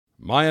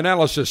My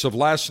analysis of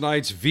last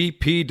night's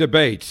VP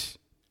debate,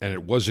 and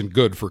it wasn't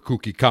good for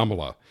kooky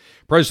Kamala.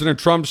 President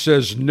Trump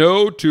says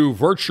no to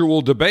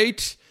virtual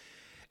debate,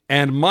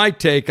 and my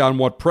take on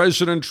what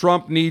President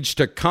Trump needs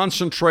to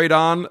concentrate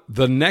on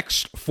the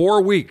next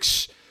 4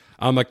 weeks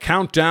on the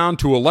countdown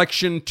to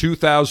election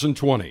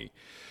 2020.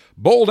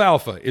 Bold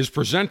Alpha is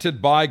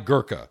presented by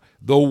Gurkha,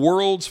 the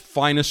world's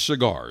finest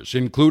cigars,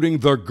 including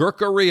the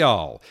Gurkha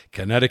Real.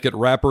 Connecticut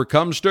wrapper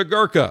comes to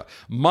Gurkha.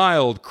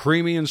 Mild,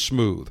 creamy, and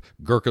smooth.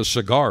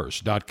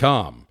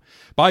 GurkhaCigars.com.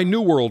 By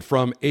New World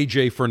from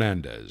A.J.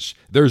 Fernandez.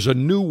 There's a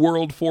new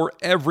world for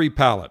every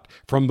palate,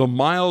 from the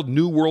mild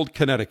New World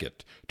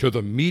Connecticut to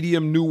the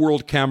medium New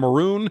World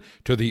Cameroon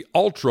to the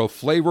ultra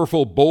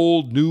flavorful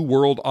bold New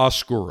World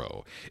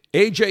Oscuro.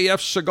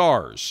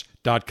 AJFcigars.com.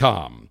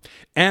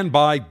 And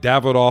by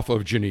Davidoff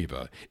of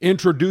Geneva,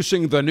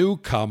 introducing the new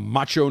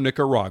Camacho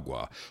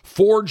Nicaragua,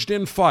 forged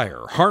in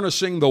fire,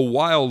 harnessing the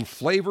wild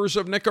flavors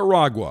of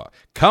Nicaragua.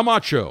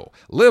 Camacho,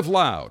 live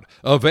loud,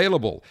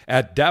 available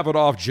at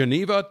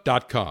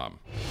davidoffgeneva.com.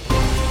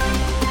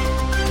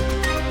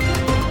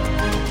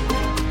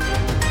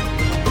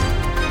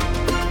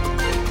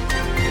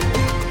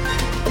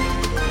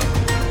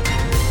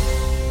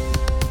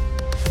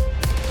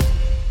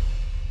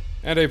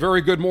 And a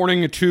very good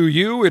morning to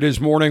you. It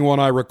is morning when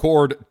I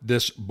record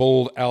this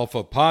Bold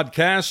Alpha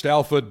podcast.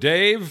 Alpha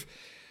Dave,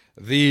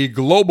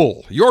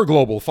 your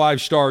global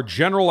five-star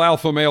general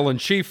alpha male in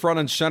chief, front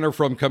and center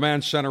from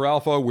Command Center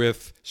Alpha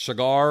with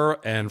cigar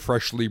and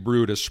freshly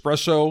brewed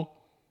espresso.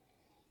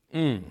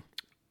 In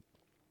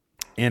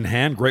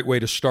hand, great way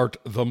to start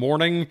the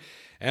morning.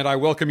 And I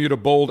welcome you to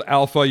Bold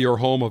Alpha, your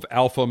home of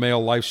alpha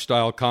male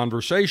lifestyle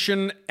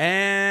conversation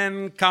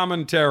and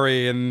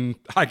commentary. And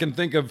I can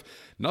think of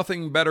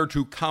nothing better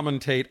to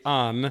commentate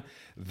on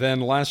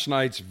than last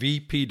night's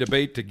VP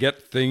debate to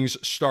get things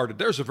started.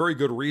 There's a very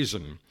good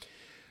reason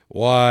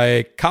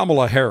why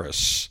Kamala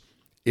Harris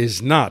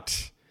is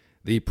not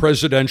the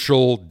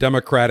presidential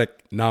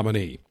Democratic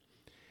nominee.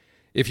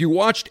 If you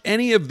watched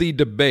any of the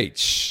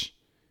debates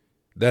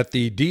that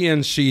the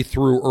DNC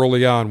threw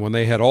early on when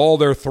they had all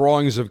their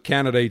throngs of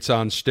candidates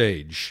on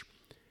stage,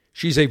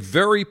 she's a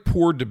very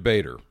poor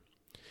debater.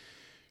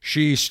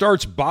 She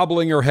starts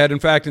bobbling her head. In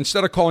fact,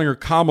 instead of calling her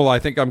Kamala, I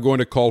think I'm going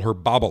to call her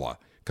Bobbala,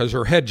 because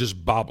her head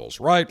just bobbles,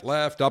 right,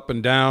 left, up,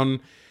 and down.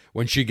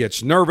 When she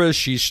gets nervous,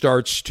 she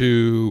starts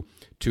to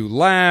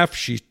laugh.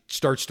 She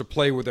starts to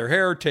play with her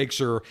hair, takes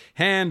her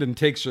hand and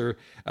takes her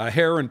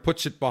hair and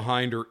puts it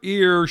behind her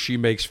ear. She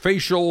makes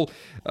facial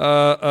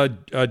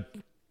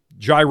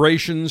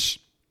gyrations.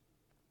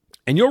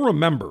 And you'll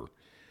remember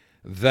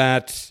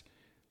that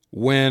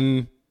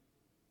when,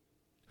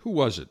 who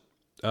was it?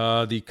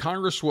 The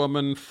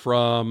congresswoman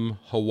from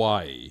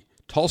Hawaii,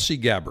 Tulsi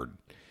Gabbard,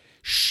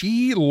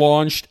 she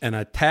launched an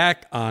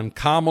attack on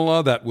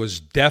Kamala that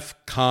was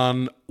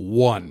DEFCON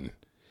 1.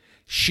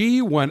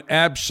 She went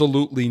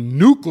absolutely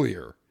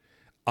nuclear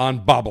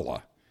on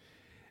Bobbala,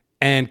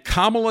 and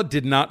Kamala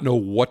did not know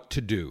what to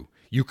do.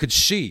 You could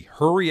see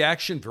her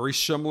reaction, very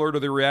similar to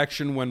the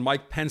reaction when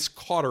Mike Pence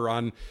caught her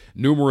on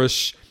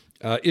numerous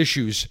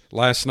issues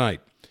last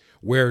night,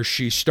 where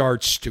she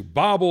starts to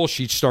bobble,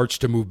 she starts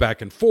to move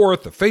back and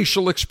forth, the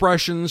facial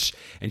expressions,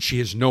 and she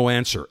has no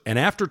answer. And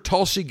after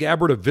Tulsi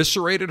Gabbard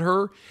eviscerated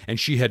her and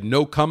she had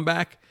no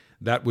comeback,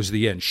 that was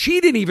the end.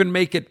 She didn't even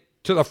make it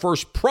to the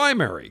first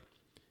primary.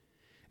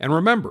 And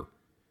remember,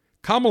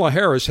 Kamala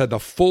Harris had the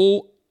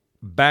full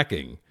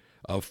backing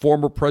of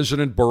former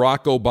President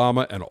Barack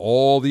Obama and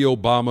all the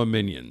Obama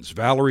minions.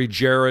 Valerie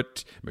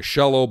Jarrett,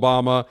 Michelle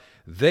Obama,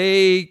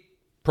 they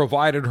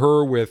provided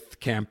her with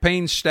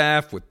campaign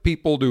staff, with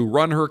people to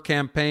run her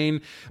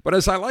campaign. But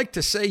as I like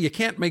to say, you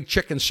can't make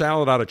chicken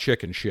salad out of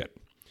chicken shit.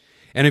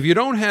 And if you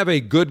don't have a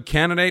good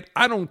candidate,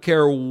 I don't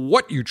care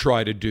what you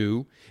try to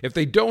do, if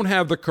they don't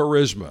have the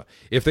charisma,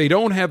 if they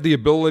don't have the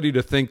ability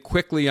to think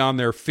quickly on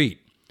their feet,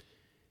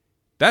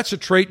 that's a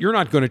trait you're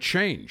not going to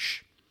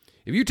change.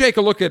 If you take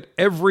a look at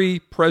every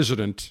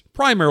president,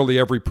 primarily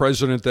every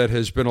president that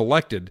has been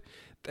elected,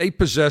 they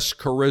possess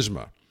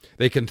charisma.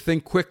 They can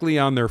think quickly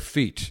on their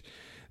feet.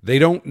 They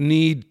don't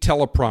need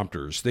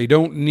teleprompters. They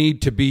don't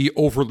need to be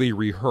overly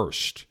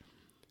rehearsed.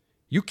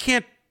 You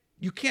can't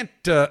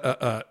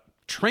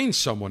train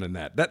someone in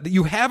that. That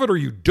you have it or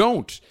you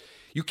don't.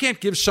 You can't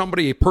give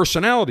somebody a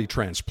personality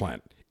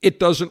transplant. It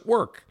doesn't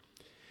work.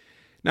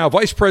 Now,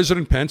 Vice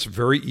President Pence,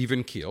 very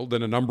even-keeled,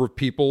 and a number of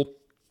people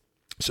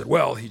said,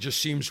 well, he just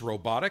seems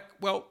robotic.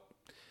 Well,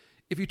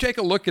 if you take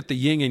a look at the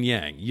yin and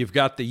yang, you've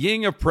got the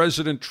yin of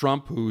President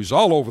Trump, who's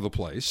all over the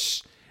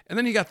place, and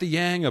then you got the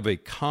yang of a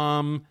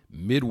calm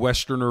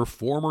Midwesterner,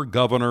 former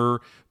governor,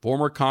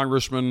 former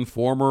congressman,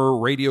 former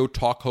radio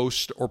talk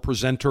host or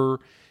presenter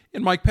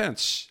in Mike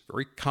Pence.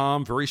 Very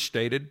calm, very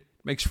stated,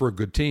 makes for a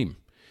good team.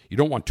 You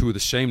don't want two of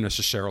the same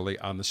necessarily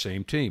on the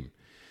same team.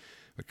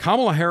 But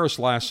Kamala Harris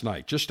last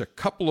night, just a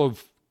couple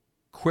of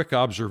quick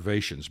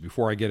observations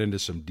before I get into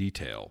some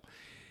detail,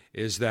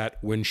 is that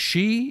when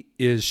she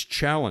is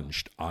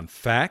challenged on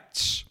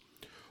facts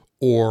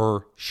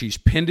or she's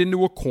pinned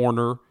into a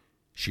corner,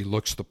 she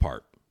looks the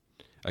part.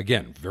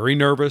 Again, very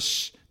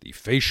nervous, the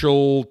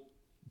facial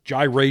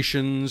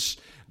gyrations,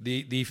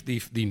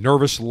 the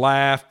nervous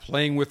laugh,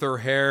 playing with her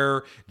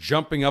hair,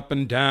 jumping up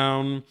and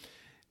down.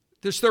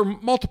 There are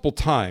multiple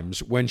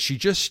times when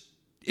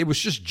it was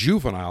just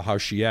juvenile how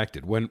she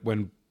acted.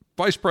 When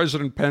Vice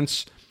President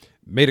Pence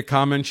made a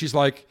comment, she's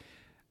like,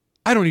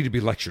 I don't need to be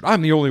lectured.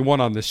 I'm the only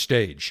one on this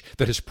stage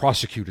that has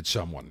prosecuted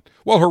someone.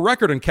 Well, her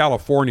record in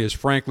California is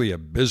frankly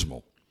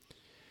abysmal.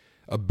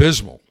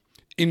 Abysmal.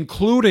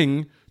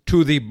 Including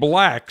to the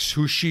blacks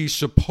who she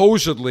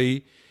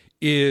supposedly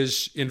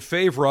is in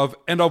favor of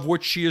and of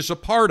which she is a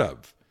part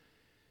of.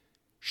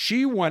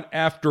 She went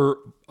after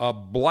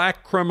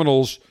black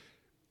criminals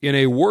in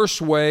a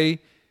worse way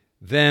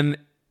than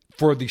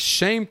for the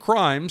same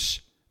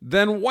crimes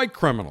than white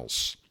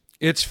criminals.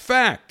 It's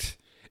fact.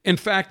 In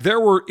fact, there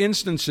were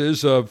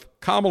instances of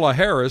Kamala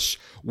Harris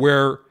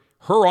where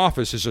her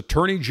office as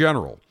Attorney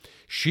General,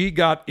 she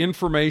got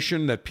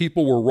information that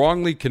people were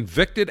wrongly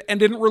convicted and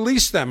didn't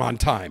release them on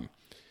time.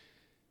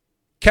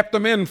 Kept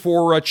them in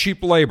for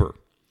cheap labor.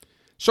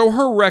 So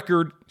her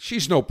record,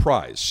 she's no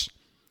prize.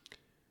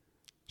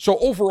 So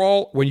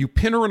overall, when you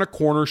pin her in a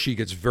corner, she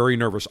gets very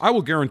nervous. I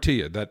will guarantee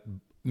you that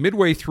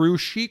midway through,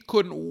 she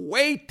couldn't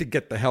wait to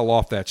get the hell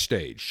off that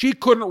stage. She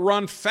couldn't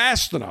run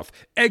fast enough.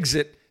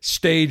 Exit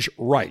stage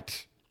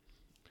right.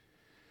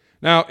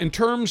 Now, in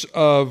terms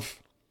of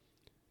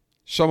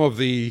some of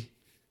the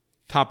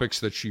topics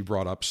that she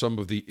brought up, some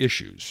of the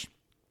issues,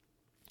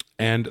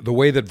 and the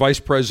way that Vice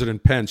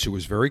President Pence, who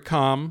was very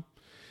calm,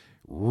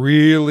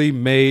 really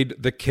made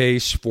the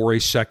case for a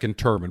second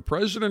term. And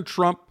President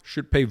Trump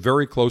should pay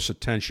very close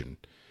attention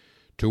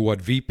to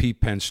what VP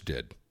Pence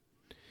did.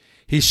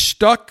 He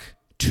stuck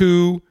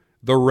to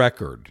the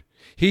record.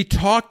 He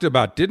talked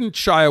about, didn't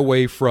shy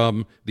away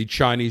from the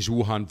Chinese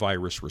Wuhan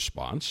virus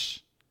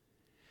response.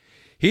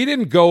 He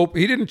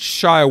didn't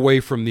shy away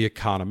from the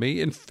economy.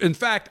 In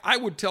fact, I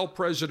would tell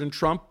President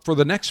Trump, for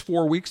the next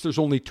 4 weeks, there's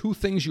only two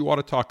things you ought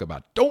to talk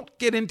about. Don't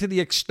get into the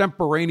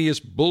extemporaneous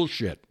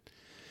bullshit.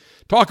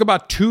 Talk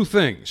about two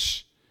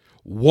things.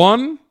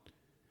 One,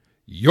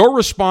 your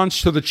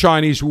response to the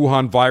Chinese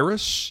Wuhan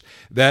virus,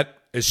 that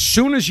as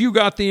soon as you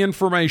got the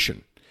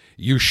information,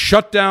 you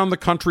shut down the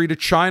country to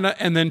China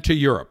and then to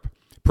Europe,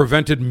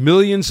 prevented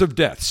millions of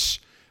deaths.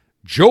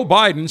 Joe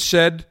Biden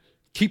said,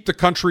 keep the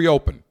country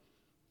open.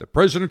 That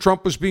President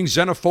Trump was being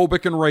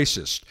xenophobic and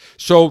racist.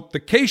 So the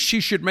case she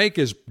should make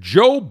is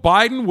Joe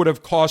Biden would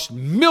have cost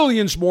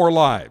millions more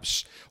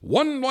lives.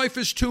 One life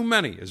is too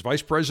many, as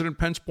Vice President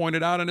Pence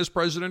pointed out and as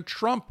President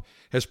Trump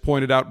has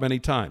pointed out many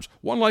times.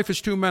 One life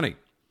is too many.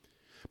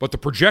 But the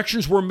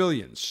projections were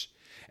millions.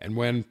 And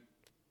when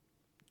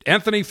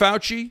Anthony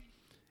Fauci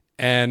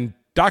and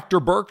Dr.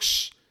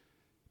 Birx,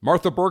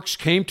 Martha Birx,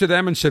 came to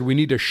them and said, we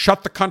need to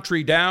shut the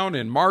country down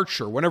in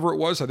March or whenever it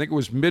was, I think it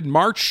was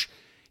mid-March,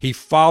 he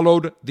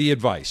followed the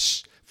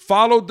advice,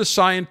 followed the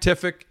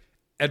scientific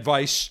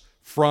advice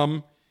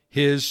from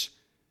his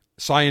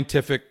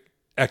scientific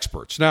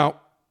experts.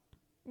 Now,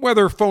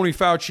 whether phony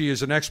Fauci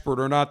is an expert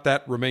or not,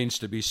 that remains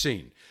to be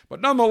seen.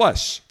 But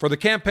nonetheless, for the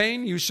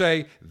campaign, you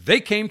say, they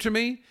came to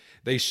me,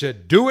 they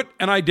said, do it,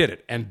 and I did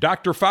it. And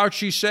Dr.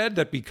 Fauci said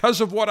that because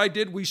of what I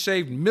did, we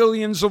saved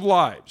millions of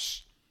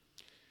lives.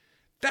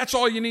 That's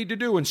all you need to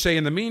do, and say,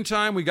 in the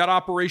meantime, we got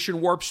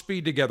Operation Warp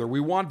Speed together. We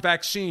want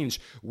vaccines.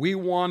 We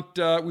want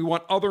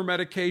other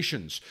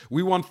medications.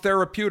 We want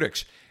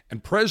therapeutics.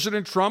 And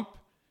President Trump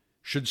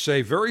should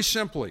say very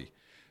simply,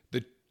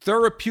 the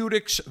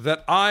therapeutics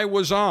that I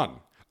was on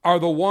are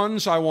the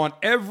ones I want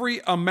every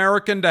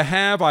American to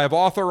have. I have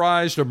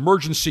authorized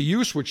emergency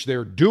use, which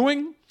they're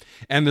doing.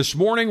 And this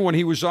morning, when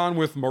he was on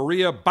with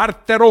Maria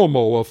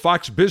Bartiromo of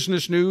Fox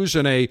Business News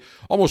in a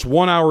almost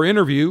 1-hour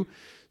interview,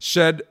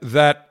 said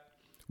that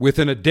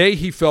within a day,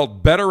 he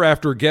felt better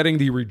after getting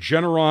the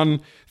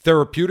Regeneron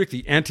therapeutic,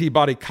 the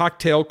antibody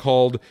cocktail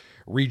called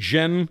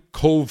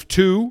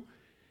REGEN-COV2.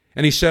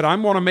 And he said, I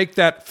want to make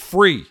that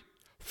free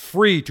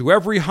to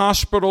every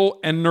hospital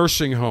and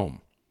nursing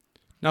home.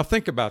 Now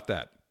think about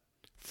that.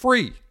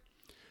 Free.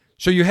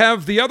 So you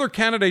have the other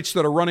candidates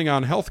that are running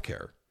on health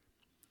care.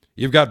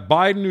 You've got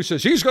Biden who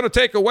says he's going to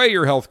take away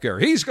your health care.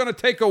 He's going to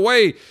take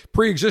away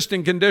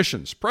pre-existing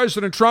conditions.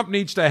 President Trump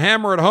needs to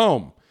hammer it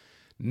home.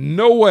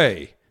 No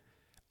way.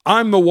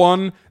 I'm the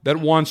one that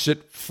wants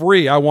it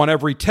free. I want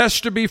every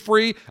test to be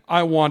free.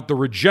 I want the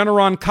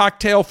Regeneron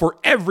cocktail for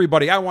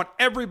everybody. I want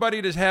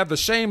everybody to have the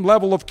same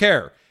level of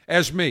care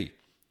as me.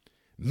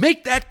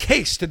 Make that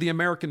case to the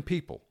American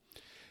people.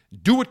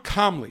 Do it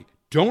calmly.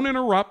 Don't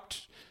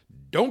interrupt.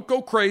 Don't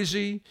go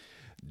crazy.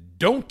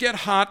 Don't get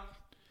hot.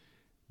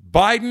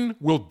 Biden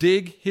will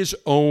dig his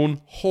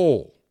own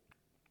hole.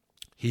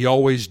 He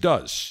always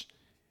does.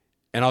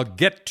 And I'll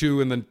get to,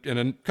 in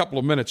a couple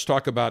of minutes,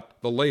 talk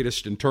about the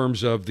latest in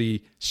terms of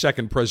the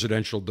second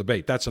presidential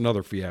debate. That's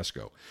another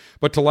fiasco.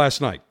 But to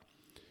last night,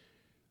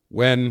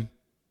 when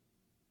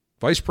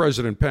Vice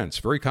President Pence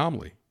very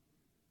calmly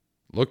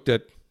looked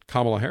at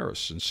Kamala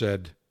Harris and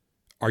said,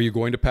 are you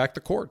going to pack the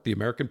court? The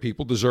American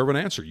people deserve an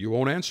answer. You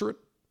won't answer it?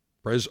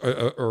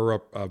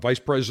 Vice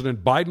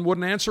President Biden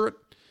wouldn't answer it?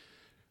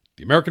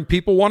 The American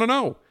people want to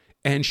know.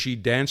 And she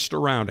danced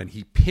around, and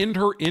he pinned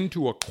her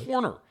into a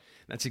corner.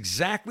 That's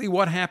exactly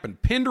what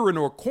happened. Pinned her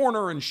into a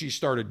corner, and she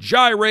started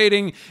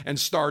gyrating and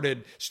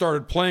started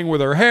playing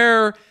with her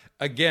hair.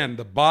 Again,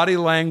 the body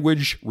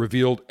language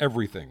revealed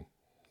everything.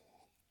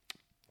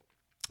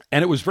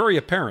 And it was very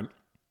apparent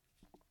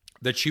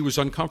that she was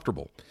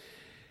uncomfortable.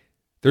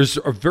 There's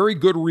a very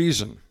good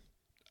reason,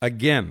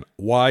 again,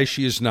 why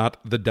she is not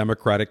the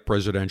Democratic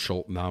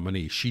presidential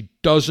nominee. She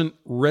doesn't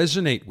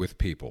resonate with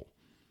people.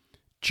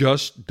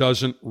 Just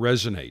doesn't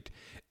resonate.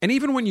 And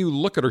even when you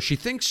look at her, she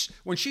thinks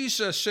when she's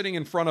sitting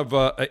in front of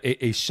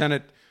a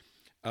Senate,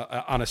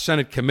 on a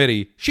Senate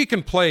committee, she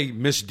can play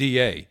Miss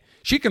DA.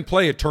 She can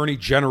play Attorney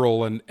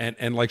General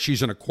and like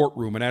she's in a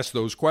courtroom and ask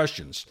those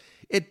questions.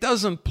 It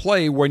doesn't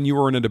play when you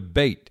are in a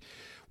debate.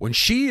 When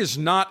she is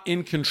not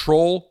in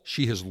control,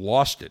 she has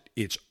lost it.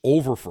 It's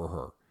over for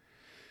her.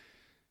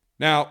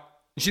 Now,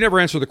 she never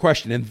answered the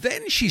question. And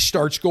then she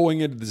starts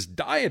going into this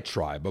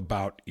diatribe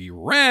about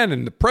Iran,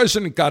 and the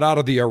president got out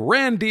of the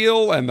Iran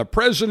deal, and the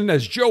president,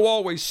 as Joe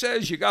always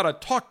says, you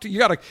got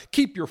to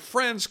keep your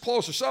friends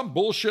close, or some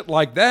bullshit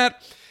like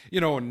that.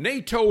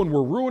 NATO, and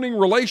we're ruining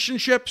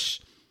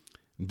relationships.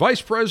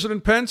 Vice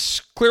President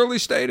Pence clearly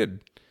stated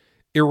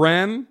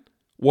Iran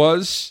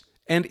was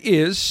and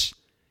is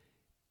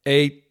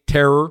a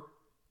terror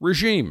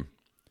regime.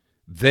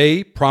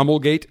 They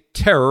promulgate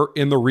terror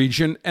in the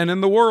region and in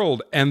the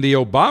world. And the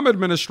Obama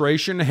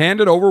administration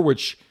handed over,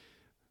 which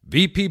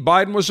VP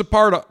Biden was a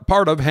part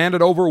of,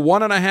 handed over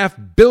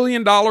 $1.5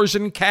 billion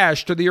in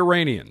cash to the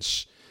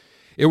Iranians.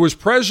 It was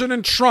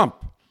President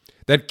Trump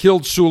that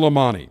killed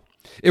Soleimani.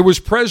 It was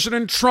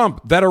President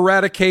Trump that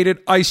eradicated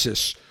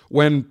ISIS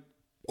when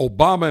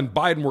Obama and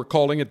Biden were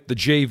calling it the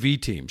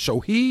JV team. So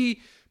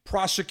he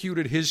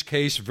prosecuted his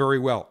case very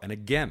well. And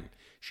again,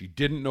 she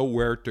didn't know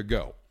where to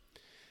go.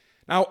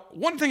 Now,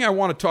 one thing I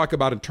want to talk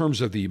about in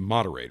terms of the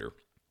moderator,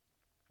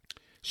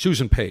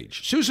 Susan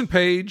Page. Susan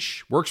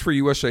Page works for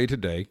USA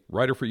Today,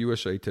 writer for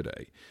USA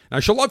Today. Now,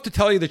 she'll love to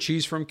tell you that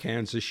she's from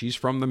Kansas. She's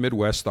from the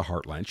Midwest, the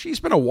heartland. She's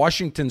been a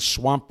Washington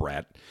swamp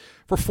rat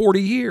for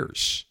 40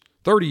 years,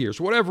 30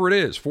 years, whatever it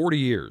is, 40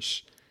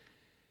 years.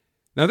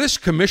 Now, this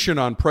Commission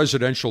on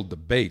Presidential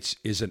Debates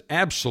is an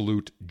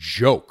absolute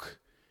joke.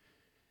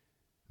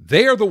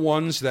 They are the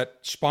ones that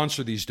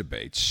sponsor these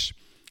debates.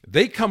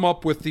 They come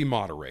up with the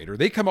moderator.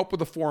 They come up with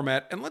the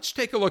format. And let's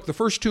take a look. The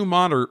first two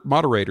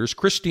moderators,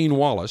 Christine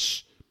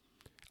Wallace.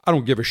 I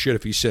don't give a shit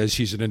if he says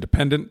he's an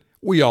independent.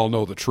 We all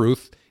know the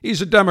truth.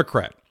 He's a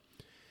Democrat.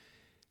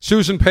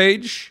 Susan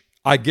Page,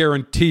 I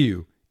guarantee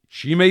you,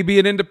 she may be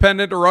an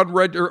independent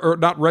or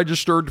not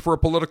registered for a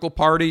political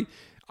party.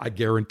 I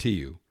guarantee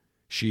you,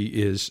 she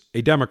is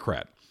a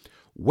Democrat.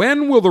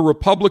 When will the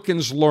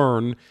Republicans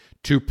learn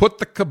to put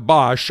the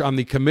kibosh on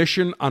the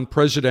Commission on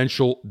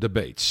Presidential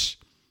Debates?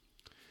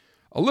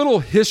 A little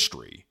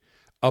history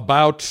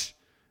about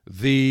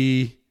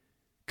the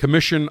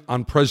Commission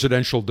on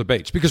Presidential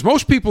Debates, because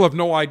most people have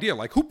no idea,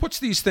 like, who puts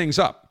these things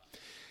up?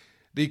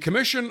 The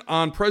Commission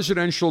on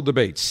Presidential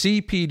Debates,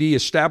 CPD,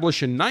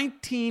 established in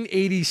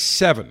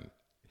 1987,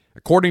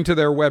 according to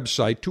their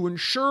website, to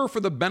ensure for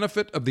the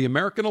benefit of the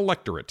American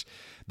electorate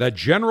that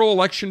general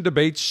election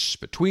debates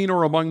between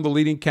or among the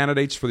leading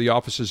candidates for the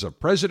offices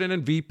of President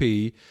and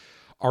VP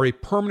are a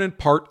permanent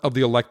part of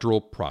the electoral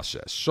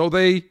process. So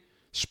they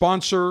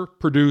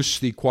produce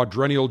the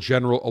quadrennial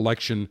general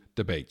election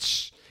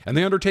debates, and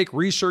they undertake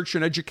research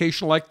and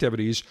educational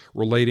activities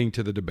relating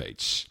to the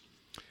debates.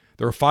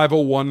 They're a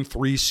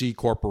 501(c)(3)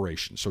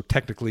 corporation, so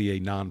technically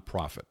a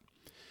nonprofit.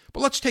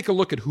 But let's take a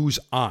look at who's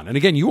on. And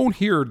again, you won't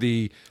hear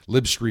the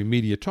Libstream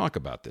media talk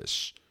about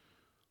this.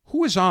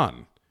 Who is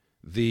on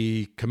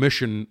the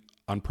Commission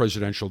on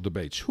Presidential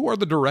Debates? Who are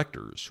the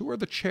directors? Who are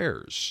the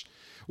chairs?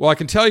 Well, I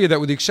can tell you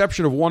that with the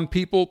exception of one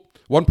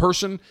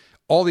person,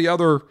 all the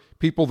other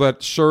people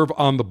that serve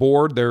on the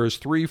board, there is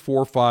 3,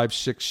 4, 5,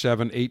 6,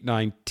 7, 8,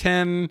 9,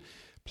 10,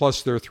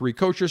 plus there are 3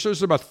 coaches. So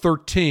there's about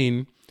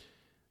 13.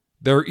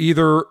 They're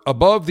either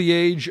above the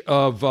age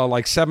of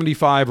like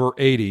 75 or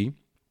 80,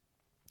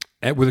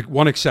 with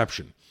one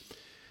exception.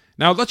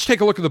 Now, let's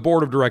take a look at the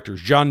board of directors,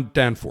 John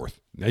Danforth.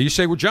 Now, you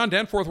say, well, John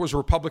Danforth was a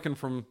Republican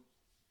from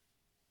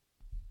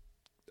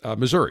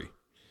Missouri.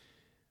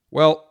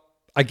 Well,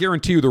 I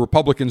guarantee you the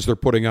Republicans they're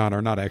putting on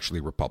are not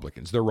actually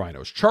Republicans. They're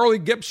rhinos. Charlie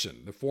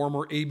Gibson, the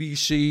former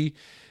ABC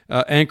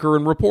anchor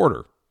and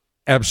reporter,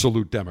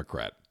 absolute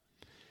Democrat.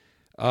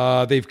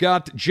 They've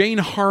got Jane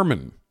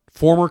Harman,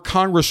 former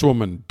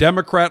Congresswoman,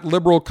 Democrat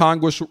liberal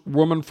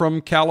Congresswoman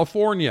from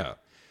California.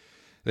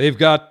 They've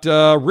got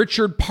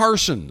Richard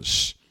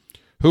Parsons,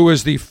 who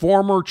is the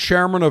former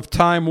chairman of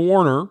Time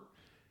Warner,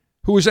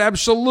 who is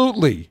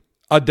absolutely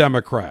a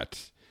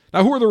Democrat.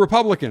 Now, who are the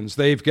Republicans?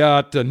 They've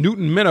got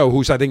Newton Minow,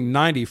 who's, I think,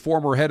 90,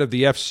 former head of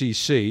the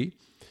FCC.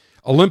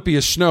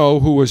 Olympia Snowe,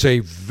 who was a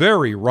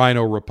very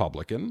rhino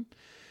Republican.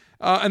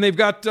 And they've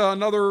got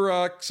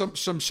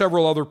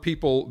several other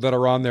people that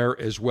are on there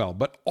as well.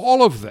 But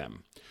all of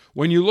them,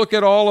 when you look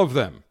at all of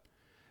them,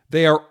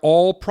 they are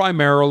all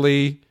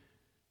primarily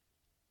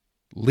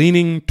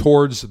leaning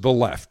towards the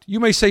left. You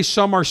may say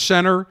some are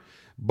center,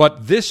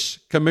 but this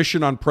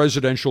Commission on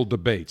Presidential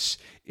Debates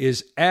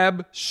is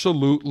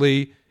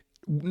absolutely,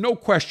 no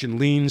question,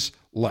 leans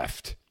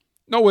left.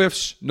 No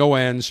ifs, no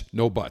ands,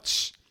 no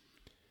buts.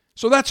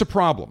 So that's a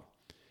problem.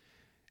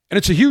 And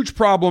it's a huge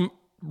problem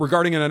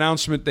regarding an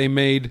announcement they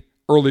made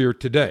earlier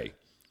today,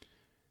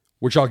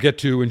 which I'll get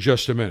to in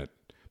just a minute.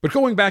 But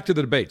going back to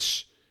the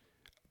debates,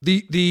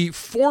 the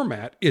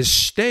format is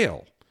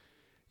stale.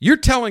 You're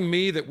telling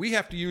me that we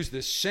have to use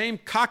this same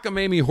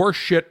cockamamie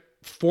horseshit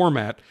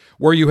format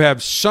where you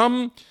have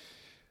some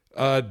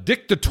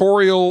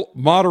dictatorial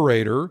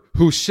moderator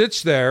who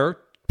sits there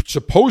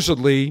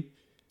supposedly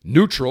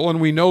neutral, and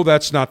we know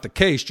that's not the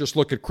case. Just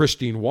look at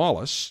Christine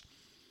Wallace.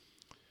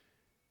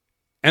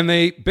 And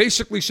they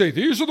basically say,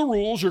 these are the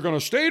rules. You're going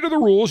to stay to the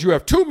rules. You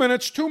have 2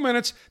 minutes, 2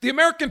 minutes. The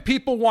American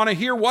people want to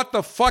hear what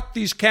the fuck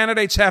these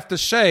candidates have to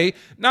say,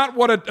 not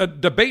what a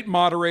debate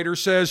moderator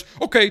says,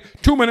 okay,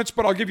 2 minutes,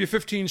 but I'll give you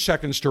 15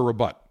 seconds to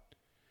rebut.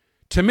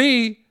 To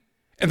me,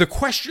 and the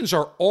questions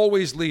are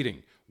always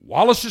leading.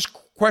 Wallace's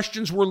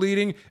questions were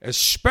leading,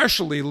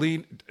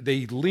 especially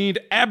they leaned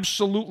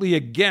absolutely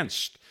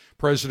against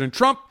President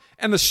Trump.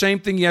 And the same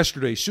thing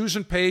yesterday.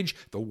 Susan Page,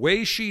 the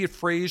way she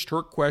phrased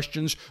her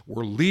questions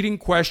were leading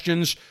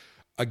questions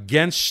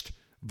against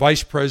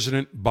Vice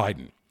President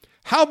Biden.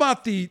 How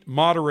about the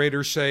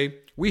moderator say,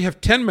 we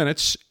have 10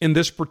 minutes in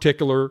this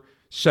particular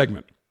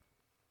segment.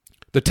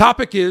 The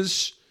topic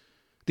is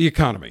the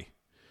economy.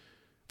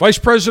 Vice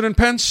President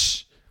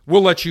Pence,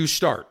 we'll let you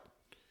start.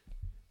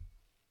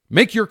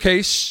 Make your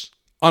case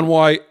on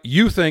why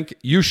you think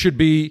you should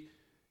be,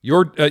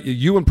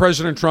 you and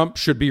President Trump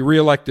should be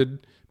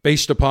reelected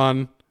based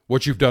upon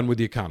what you've done with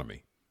the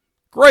economy.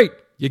 Great.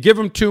 You give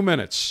them 2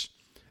 minutes.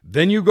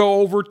 Then you go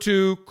over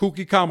to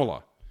Kooky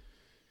Kamala.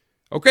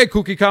 Okay,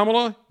 Kooky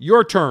Kamala,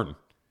 your turn.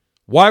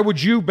 Why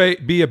would you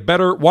be a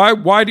better,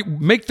 why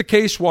make the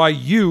case why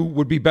you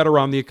would be better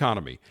on the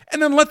economy? And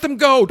then let them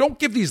go. Don't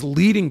give these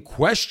leading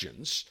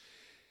questions.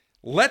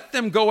 Let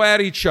them go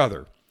at each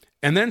other.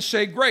 And then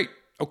say, great.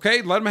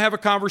 Okay, let them have a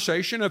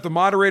conversation. If the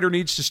moderator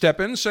needs to step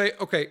in, say,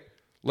 okay,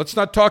 let's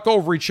not talk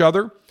over each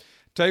other.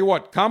 Tell you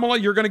what, Kamala,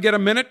 you're going to get a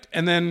minute,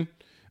 and then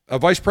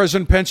Vice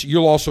President Pence,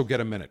 you'll also get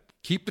a minute.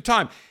 Keep the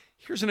time.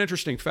 Here's an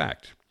interesting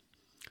fact.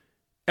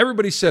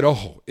 Everybody said,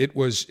 oh, it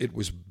was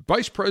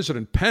Vice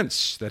President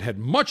Pence that had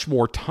much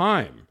more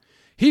time.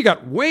 He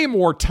got way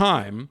more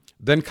time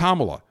than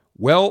Kamala.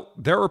 Well,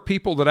 there are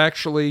people that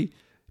actually,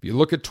 if you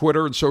look at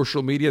Twitter and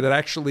social media, that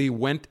actually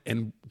went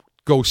and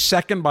go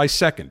second by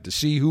second to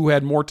see who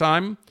had more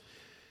time.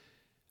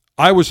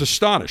 I was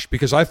astonished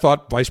because I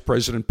thought Vice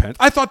President Pence,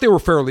 I thought they were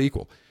fairly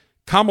equal.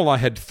 Kamala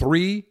had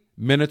 3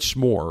 minutes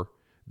more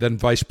than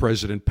Vice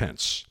President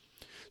Pence.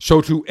 So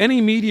to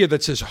any media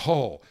that says,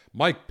 oh,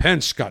 Mike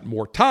Pence got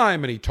more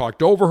time and he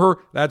talked over her,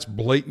 that's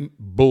blatant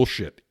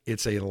bullshit.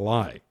 It's a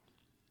lie.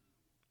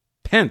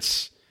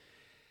 Pence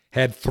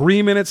had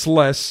 3 minutes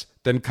less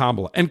than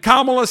Kamala. And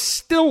Kamala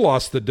still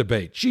lost the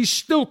debate. She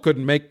still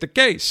couldn't make the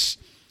case.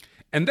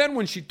 And then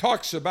when she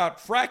talks about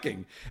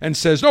fracking and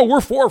says, no, we're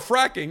for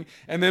fracking,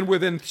 and then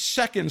within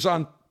seconds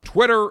on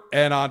Twitter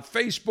and on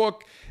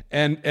Facebook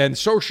and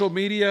social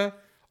media,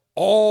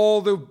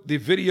 all the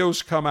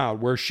videos come out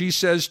where she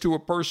says to a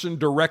person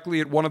directly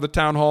at one of the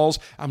town halls,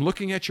 I'm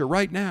looking at you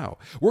right now.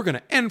 We're going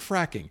to end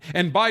fracking.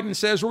 And Biden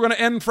says we're going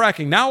to end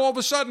fracking. Now all of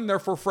a sudden they're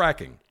for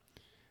fracking.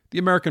 The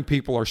American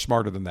people are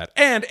smarter than that.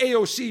 And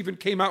AOC even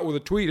came out with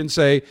a tweet and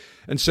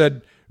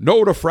said,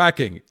 no to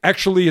fracking.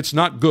 Actually, it's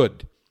not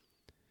good.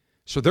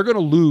 So they're going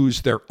to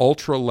lose their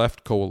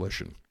ultra-left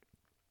coalition.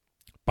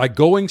 By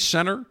going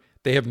center,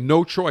 they have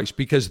no choice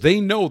because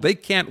they know they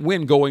can't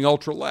win going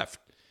ultra-left.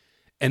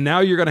 And now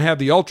you're going to have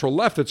the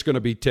ultra-left that's going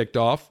to be ticked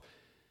off,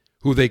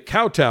 who they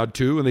kowtowed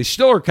to, and they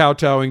still are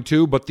kowtowing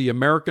to, but the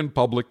American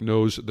public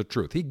knows the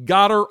truth. He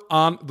got her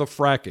on the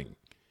fracking.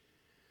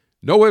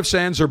 No ifs,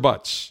 ands, or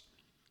buts.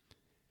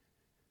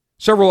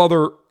 Several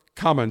other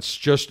comments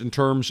just in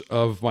terms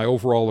of my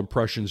overall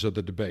impressions of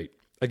the debate.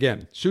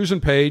 Again,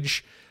 Susan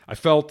Page, I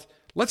felt,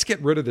 let's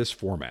get rid of this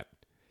format.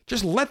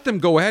 Just let them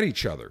go at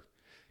each other.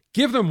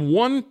 Give them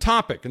one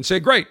topic and say,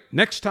 great,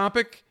 next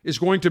topic is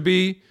going to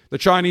be the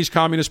Chinese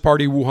Communist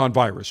Party Wuhan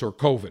virus or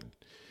COVID.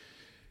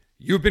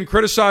 You've been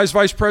criticized,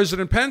 Vice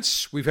President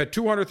Pence. We've had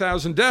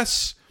 200,000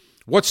 deaths.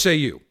 What say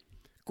you?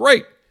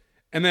 Great.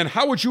 And then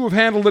how would you have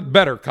handled it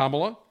better,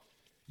 Kamala?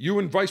 You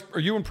and Vice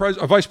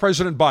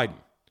President Biden.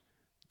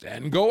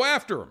 Then go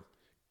after him.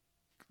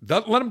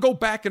 Let them go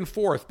back and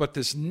forth. But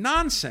this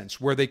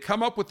nonsense where they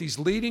come up with these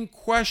leading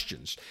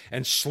questions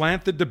and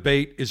slant the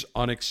debate is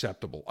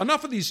unacceptable.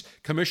 Enough of these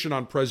Commission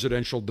on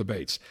Presidential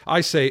Debates.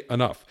 I say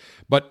enough.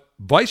 But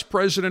Vice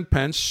President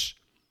Pence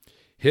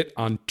hit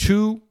on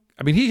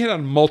he hit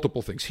on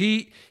multiple things.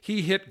 He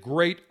hit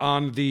great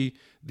on the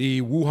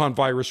Wuhan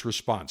virus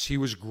response. He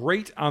was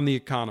great on the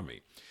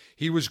economy.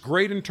 He was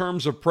great in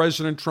terms of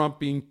President Trump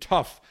being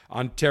tough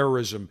on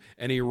terrorism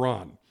and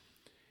Iran.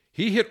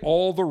 He hit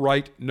all the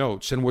right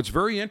notes. And what's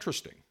very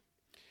interesting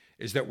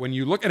is that when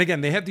you look, and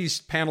again, they have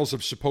these panels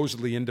of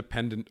supposedly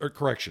independent, or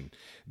correction,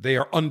 they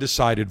are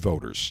undecided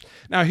voters.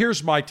 Now,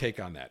 here's my take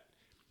on that.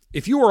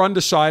 If you are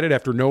undecided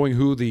after knowing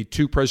who the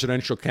two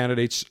presidential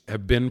candidates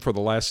have been for the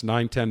last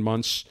 9-10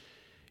 months,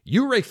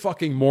 you're a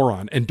fucking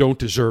moron and don't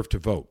deserve to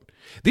vote.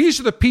 These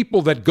are the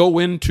people that go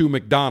into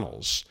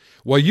McDonald's.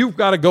 Well, you've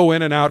got to go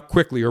in and out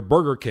quickly, or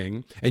Burger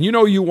King, and you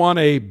know you want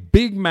a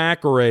Big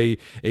Mac or a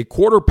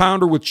quarter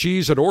pounder with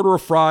cheese, an order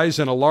of fries,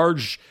 and a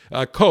large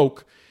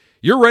Coke.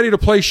 You're ready to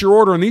place your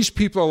order, and these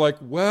people are like,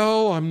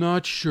 well, I'm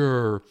not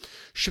sure.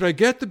 Should I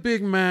get the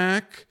Big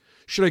Mac?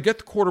 Should I get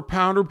the quarter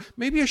pounder?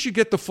 Maybe I should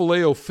get the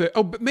Filet-O-Fish.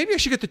 Oh, maybe I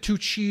should get the 2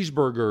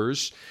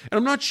 cheeseburgers. And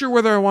I'm not sure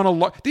whether I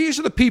want to... These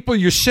are the people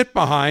you sit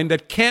behind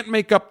that can't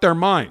make up their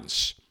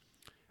minds.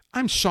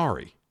 I'm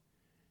sorry.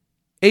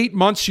 8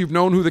 months you've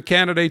known who the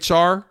candidates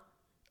are?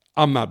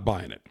 I'm not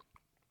buying it.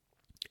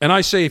 And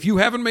I say, if you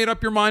haven't made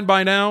up your mind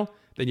by now,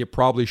 then you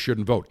probably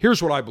shouldn't vote.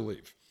 Here's what I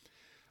believe.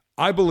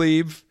 I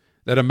believe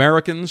that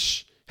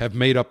Americans have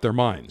made up their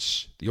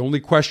minds. The only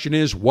question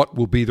is, what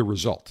will be the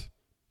result?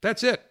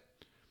 That's it.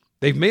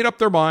 They've made up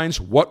their minds.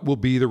 What will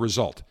be the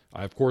result?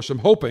 I, of course, am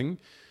hoping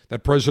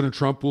that President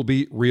Trump will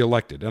be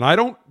reelected. And I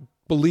don't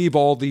believe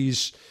all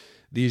these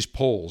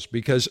polls,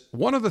 because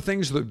one of the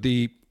things that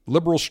the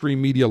liberal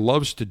stream media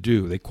loves to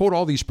do, they quote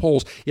all these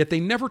polls, yet they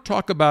never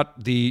talk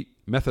about the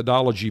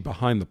methodology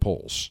behind the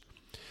polls.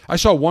 I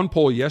saw one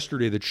poll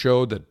yesterday that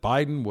showed that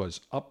Biden was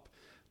up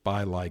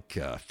by like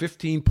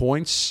 15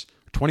 points,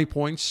 20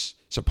 points,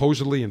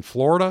 supposedly in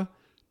Florida.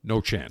 No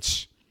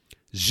chance.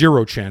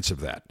 Zero chance of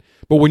that.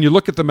 But when you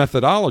look at the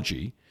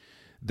methodology,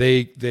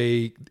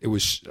 it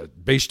was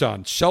based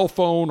on cell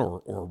phone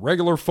or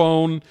regular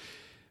phone.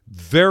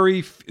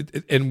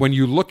 And when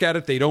you look at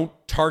it, they don't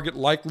target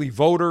likely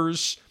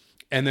voters.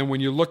 And then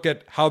when you look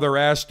at how they're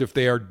asked if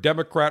they are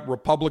Democrat,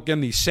 Republican,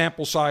 the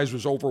sample size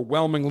was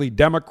overwhelmingly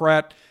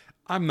Democrat.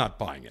 I'm not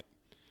buying it.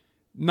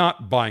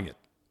 Not buying it.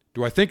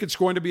 Do I think it's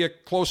going to be a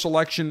close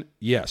election?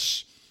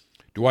 Yes.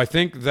 Do I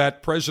think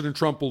that President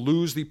Trump will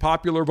lose the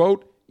popular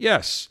vote?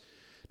 Yes.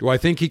 Do I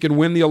think he can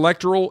win the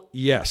electoral?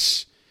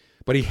 Yes.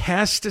 But he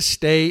has to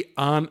stay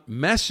on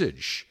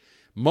message.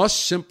 Must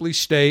simply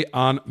stay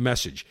on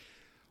message.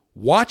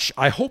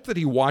 I hope that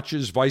he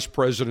watches Vice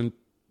President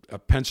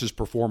Pence's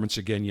performance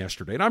again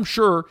yesterday. And I'm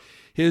sure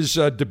his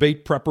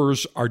debate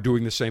preppers are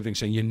doing the same thing,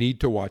 saying you need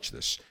to watch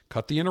this.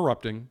 Cut the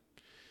interrupting.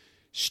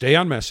 Stay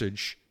on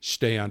message.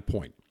 Stay on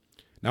point.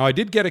 Now, I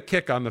did get a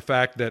kick on the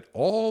fact that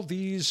all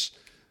these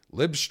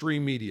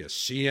libstream media,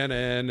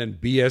 CNN and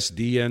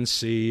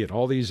BSDNC and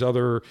all these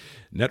other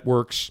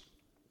networks,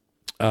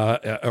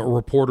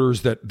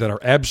 reporters that are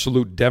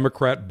absolute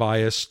Democrat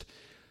biased,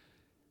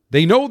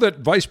 they know that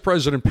Vice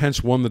President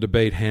Pence won the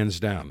debate hands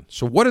down.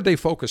 So what did they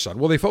focus on?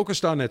 Well, they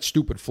focused on that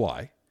stupid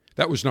fly.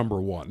 That was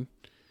number one,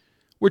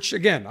 which,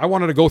 again, I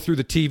wanted to go through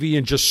the TV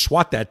and just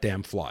swat that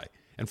damn fly.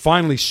 And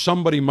finally,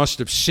 somebody must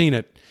have seen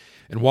it.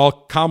 And while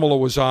Kamala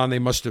was on, they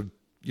must have,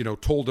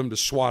 told him to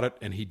swat it,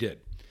 and he did.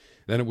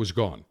 Then it was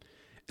gone.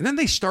 And then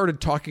they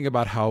started talking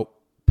about how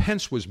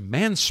Pence was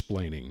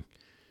mansplaining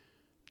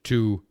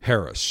to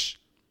Harris.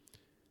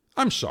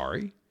 I'm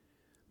sorry,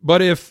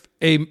 but if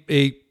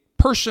a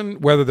person,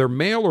 whether they're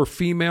male or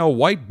female,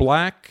 white,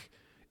 black,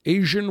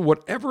 Asian,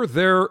 whatever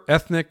their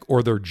ethnic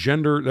or their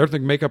gender, their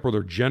ethnic makeup or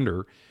their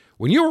gender,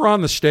 when you are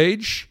on the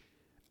stage,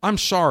 I'm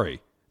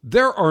sorry,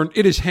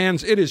 it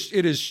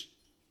is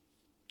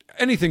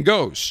anything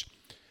goes.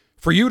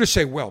 For you to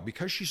say, well,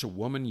 because she's a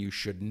woman, you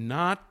should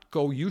not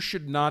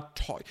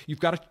talk. You've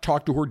got to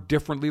talk to her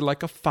differently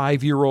like a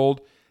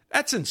 5-year-old.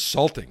 That's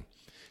insulting.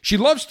 She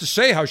loves to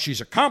say how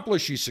she's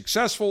accomplished, she's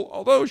successful,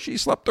 although she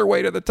slept her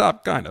way to the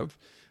top, kind of.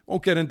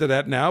 Won't get into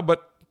that now,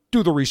 but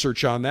do the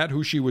research on that,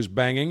 who she was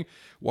banging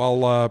while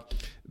Willie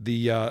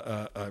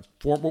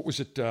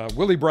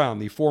Brown,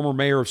 the former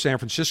mayor of San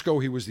Francisco,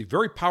 he was the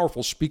very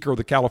powerful Speaker of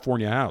the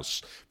California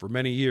House for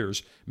many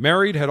years.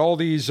 Married, had all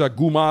these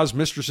gumas,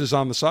 mistresses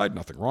on the side.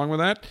 Nothing wrong with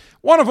that.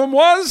 One of them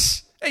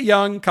was a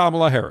young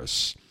Kamala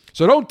Harris.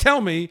 So don't tell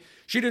me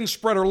she didn't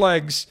spread her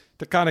legs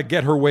to kind of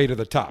get her way to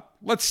the top.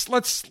 Let's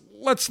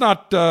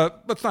not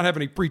have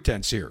any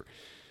pretense here.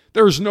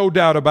 There's no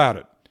doubt about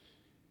it.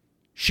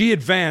 She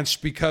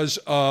advanced because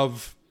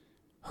of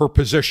her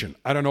position.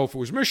 I don't know if it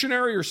was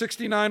missionary or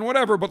 69,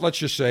 whatever, but let's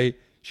just say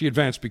she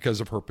advanced because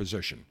of her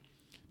position.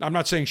 Now, I'm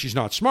not saying she's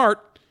not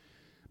smart,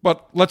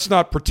 but let's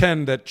not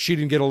pretend that she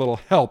didn't get a little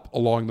help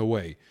along the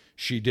way.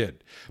 She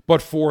did.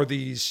 But for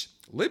these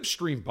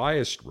libstream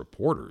biased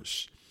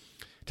reporters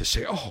to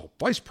say, oh,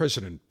 Vice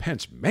President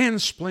Pence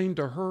mansplained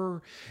to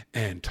her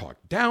and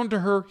talked down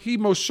to her, he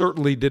most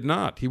certainly did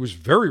not. He was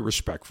very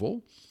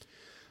respectful.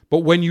 But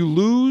when you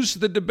lose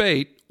the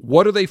debate,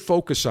 what do they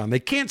focus on? They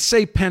can't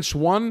say Pence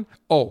won.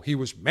 Oh, he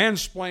was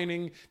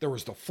mansplaining. There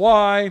was the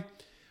fly.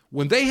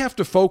 When they have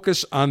to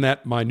focus on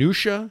that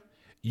minutia,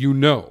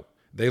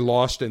 they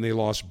lost, and they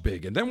lost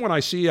big. And then when I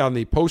see on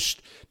the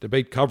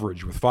post-debate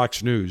coverage with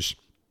Fox News,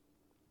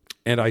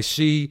 and I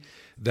see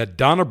that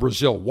Donna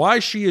Brazile, why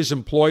she is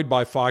employed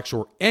by Fox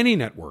or any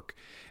network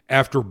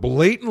after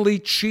blatantly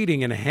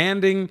cheating and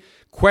handing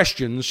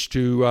questions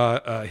to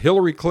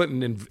Hillary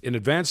Clinton in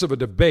advance of a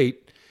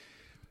debate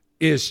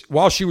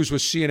while she was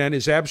with CNN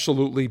is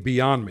absolutely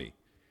beyond me.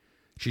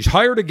 She's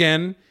hired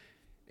again,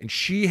 and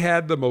she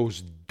had the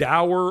most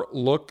dour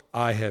look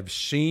I have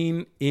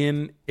seen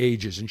in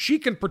ages. And she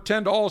can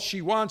pretend all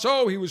she wants.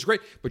 Oh, he was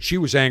great. But she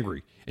was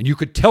angry. And you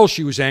could tell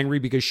she was angry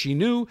because she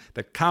knew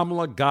that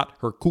Kamala got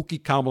her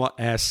kooky Kamala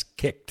ass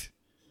kicked.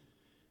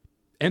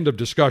 End of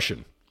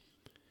discussion.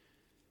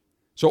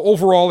 So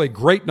overall, a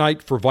great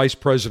night for Vice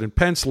President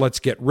Pence. Let's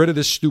get rid of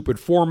this stupid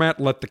format.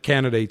 Let the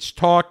candidates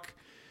talk.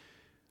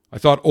 I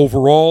thought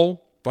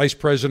overall, Vice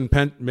President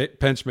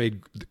Pence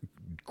made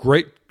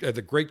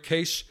the great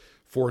case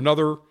for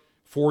another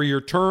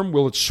 4-year term.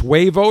 Will it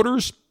sway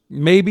voters?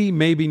 Maybe,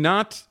 maybe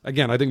not.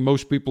 Again, I think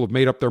most people have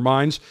made up their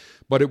minds,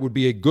 but it would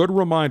be a good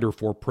reminder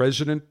for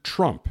President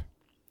Trump.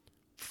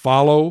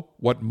 Follow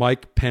what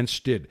Mike Pence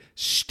did.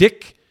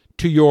 Stick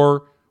to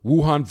your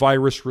Wuhan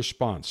virus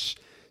response.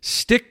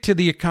 Stick to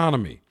the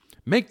economy.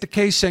 Make the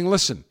case saying,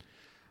 listen,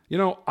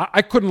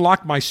 I couldn't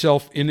lock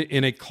myself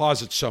in a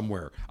closet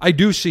somewhere. I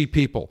do see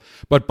people.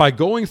 But by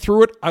going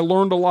through it, I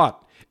learned a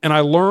lot. And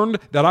I learned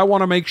that I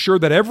want to make sure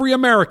that every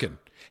American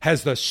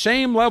has the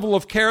same level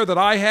of care that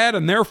I had,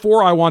 and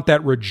therefore I want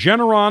that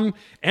Regeneron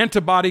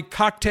antibody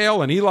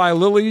cocktail and Eli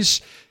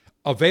Lilly's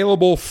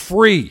available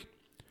free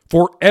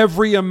for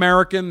every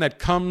American that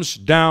comes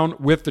down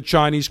with the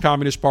Chinese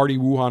Communist Party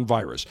Wuhan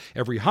virus.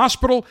 Every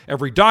hospital,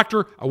 every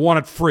doctor, I want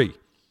it free.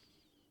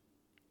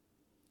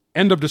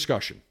 End of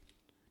discussion.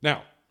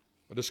 Now,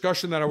 a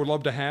discussion that I would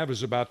love to have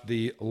is about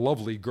the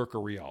lovely Gurkha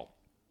Real.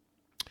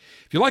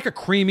 If you like a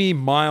creamy,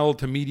 mild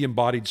to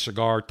medium-bodied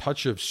cigar,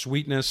 touch of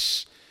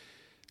sweetness,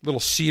 little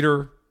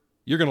cedar,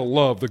 you're going to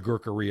love the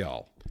Gurkha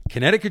Real.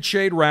 Connecticut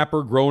shade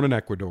wrapper grown in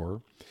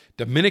Ecuador,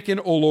 Dominican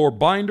Olor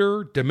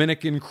binder,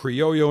 Dominican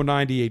Criollo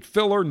 98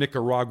 filler,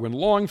 Nicaraguan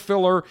long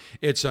filler.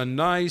 It's a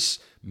nice,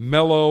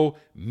 mellow,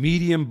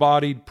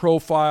 medium-bodied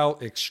profile,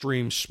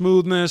 extreme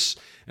smoothness.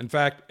 In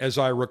fact, as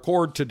I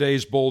record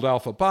today's Bold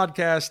Alpha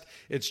podcast,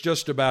 it's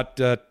just about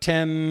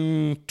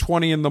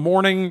 10:20 in the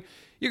morning.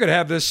 You could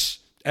have this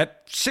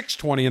at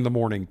 6:20 in the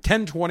morning,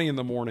 10:20 in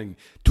the morning,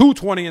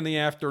 2:20 in the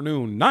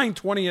afternoon,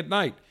 9:20 at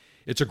night.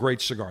 It's a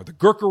great cigar. The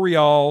Gurkha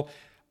Real,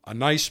 a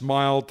nice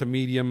mild to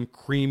medium,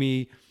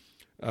 creamy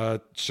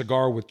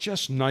cigar with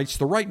just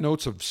the right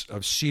notes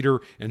of cedar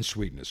and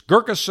sweetness.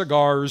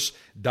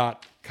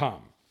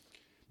 GurkhaCigars.com.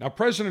 Now,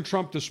 President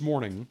Trump this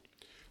morning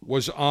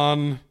was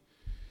on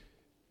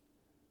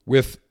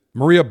with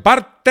Maria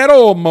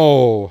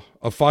Bartiromo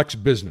of Fox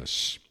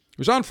Business. He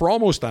was on for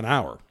almost an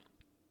hour.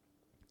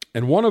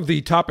 And one of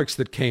the topics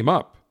that came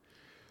up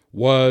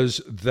was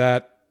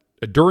that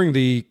during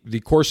the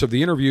course of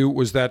the interview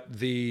was that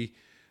the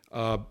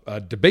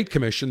debate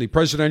commission, the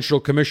Presidential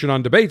Commission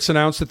on Debates,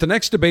 announced that the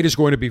next debate is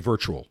going to be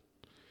virtual.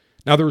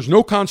 Now, there was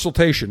no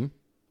consultation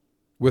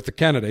with the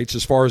candidates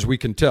as far as we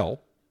can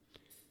tell.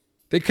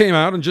 They came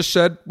out and just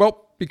said,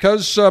 well,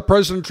 because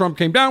President Trump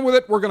came down with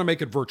it, we're going to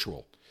make it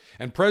virtual.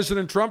 And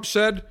President Trump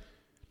said,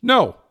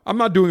 no, I'm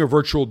not doing a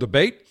virtual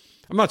debate.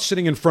 I'm not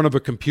sitting in front of a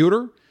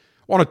computer. I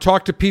want to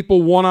talk to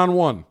people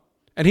one-on-one.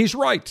 And he's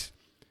right.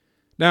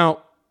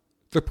 Now,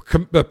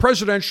 the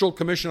Presidential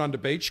Commission on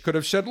Debates could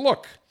have said,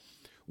 look,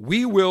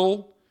 we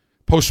will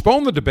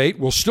postpone the debate.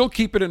 We'll still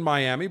keep it in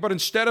Miami, but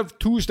instead of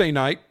Tuesday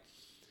night,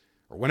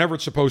 or whenever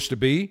it's supposed to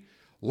be,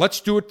 let's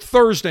do it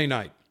Thursday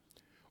night.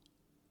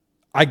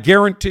 I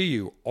guarantee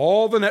you,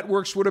 all the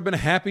networks would have been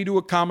happy to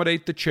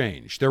accommodate the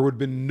change. There would have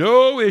been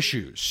no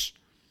issues.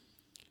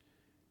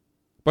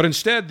 But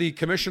instead, the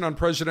Commission on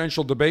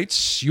Presidential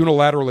Debates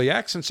unilaterally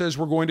acts and says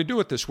we're going to do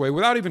it this way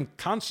without even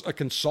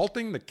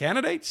consulting the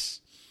candidates.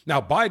 Now,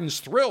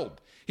 Biden's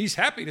thrilled. He's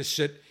happy to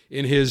sit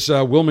in his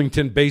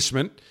Wilmington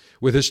basement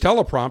with his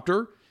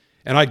teleprompter,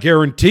 and I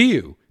guarantee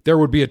you there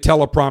would be a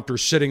teleprompter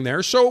sitting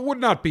there, so it would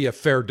not be a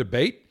fair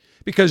debate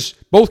because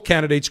both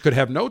candidates could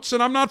have notes,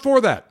 and I'm not for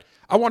that.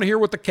 I want to hear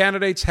what the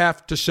candidates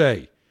have to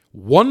say.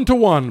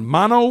 1-to-1,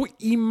 mano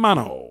y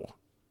mano.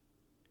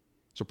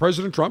 So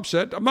President Trump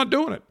said, I'm not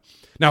doing it.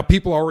 Now,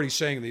 people are already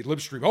saying in the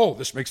Libstream, oh,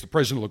 this makes the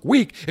president look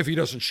weak if he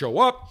doesn't show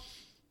up.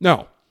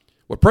 No.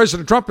 What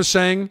President Trump is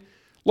saying,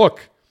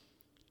 look,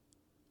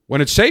 when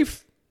it's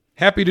safe,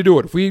 happy to do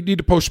it. If we need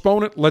to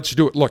postpone it, let's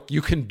do it. Look,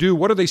 you can do,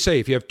 what do they say?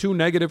 If you have 2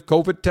 negative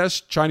COVID tests,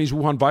 Chinese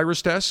Wuhan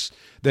virus tests,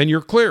 then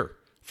you're clear.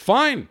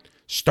 Fine.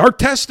 Start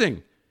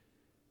testing.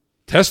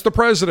 Test the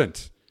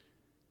president.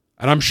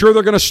 And I'm sure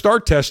they're going to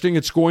start testing.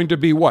 It's going to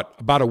be, what,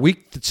 about a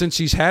week since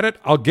he's had it?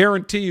 I'll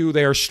guarantee you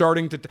they are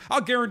starting to,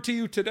 I'll guarantee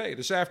you today,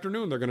 this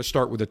afternoon, they're going to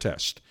start with a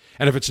test.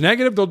 And if it's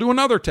negative, they'll do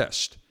another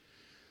test.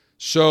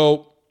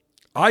 So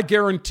I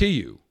guarantee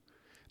you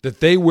that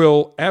they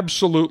will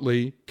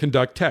absolutely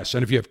conduct tests.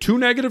 And if you have 2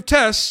 negative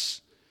tests,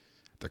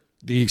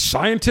 the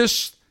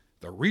scientists,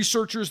 the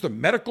researchers, the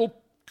medical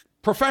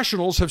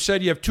professionals have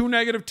said you have 2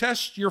 negative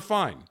tests, you're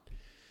fine.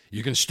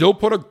 You can still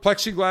put a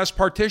plexiglass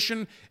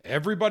partition.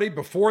 Everybody,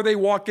 before they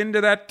walk into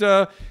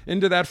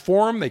that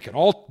forum,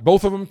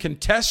 both of them can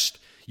test.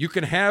 You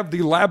can have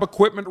the lab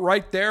equipment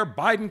right there.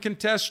 Biden can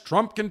test,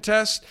 Trump can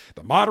test,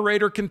 the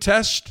moderator can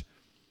test.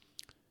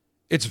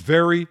 It's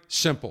very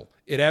simple.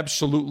 It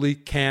absolutely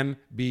can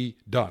be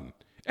done,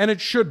 and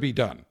it should be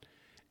done.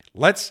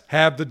 Let's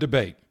have the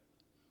debate.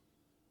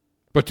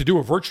 But to do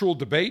a virtual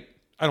debate,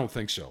 I don't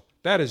think so.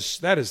 That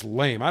is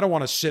lame. I don't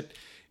want to sit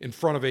in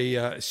front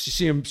of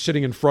see him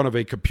sitting in front of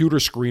a computer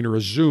screen or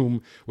a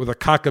Zoom with a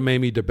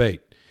cockamamie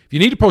debate. If you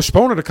need to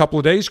postpone it a couple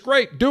of days,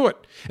 great, do it.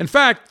 In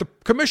fact, the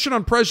Commission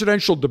on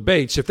Presidential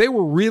Debates, if they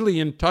were really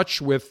in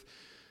touch with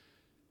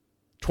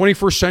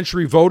 21st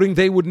century voting,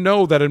 they would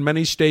know that in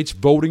many states,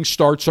 voting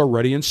starts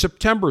already in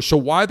September. So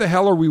why the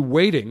hell are we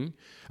waiting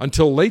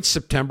until late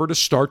September to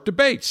start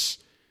debates?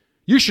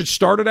 You should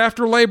start it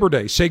after Labor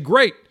Day. Say,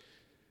 great,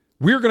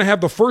 we're going to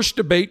have the first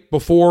debate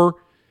before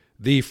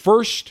the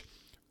first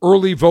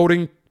early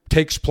voting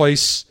takes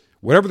place,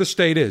 whatever the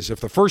state is. If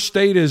the first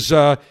state is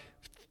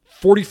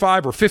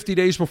 45 or 50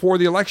 days before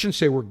the election,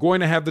 say we're going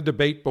to have the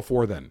debate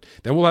before then.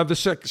 Then we'll have the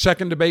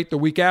second debate the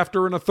week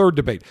after and a third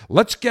debate.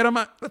 Let's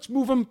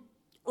move them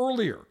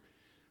earlier.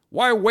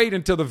 Why wait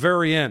until the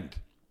very end?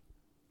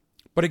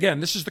 But again,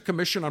 this is the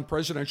Commission on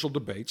Presidential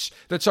Debates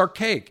that's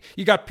archaic.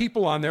 You got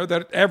people on there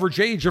that average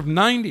age of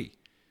 90,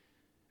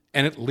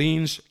 and it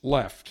leans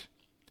left.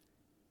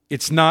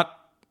 It's not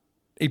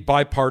a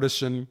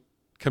bipartisan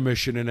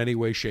commission in any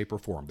way, shape, or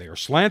form. They are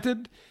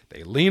slanted.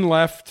 They lean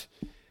left.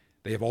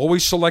 They have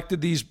always selected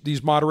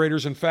these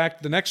moderators. In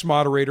fact, the next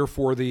moderator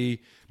for the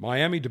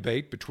Miami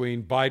debate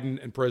between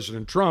Biden and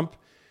President Trump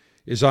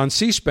is on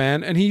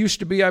C-SPAN, and he used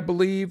to be, I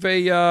believe,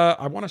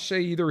 I want to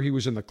say either he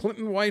was in the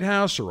Clinton White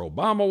House or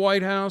Obama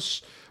White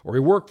House, or he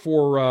worked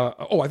for,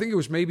 I think it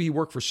was maybe he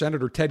worked for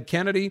Senator Ted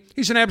Kennedy.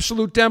 He's an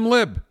absolute Dem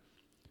lib.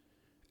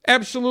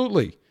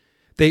 Absolutely.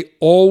 They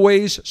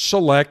always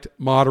select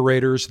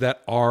moderators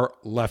that are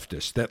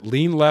leftists, that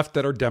lean left,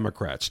 that are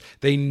Democrats.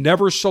 They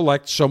never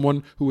select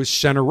someone who is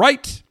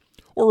center-right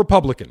or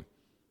Republican.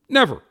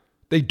 Never.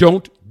 They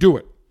don't do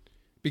it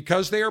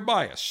because they are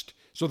biased.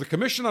 So the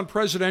Commission on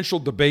Presidential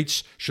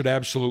Debates should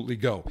absolutely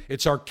go.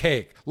 It's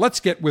archaic.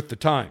 Let's get with the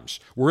times.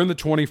 We're in the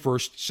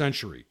 21st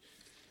century.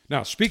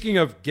 Now, speaking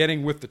of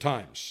getting with the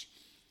times,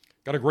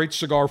 got a great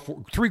cigar,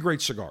 three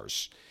great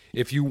cigars.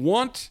 If you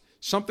want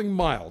something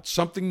mild,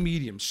 something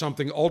medium,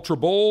 something ultra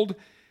bold,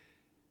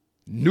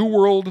 New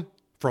World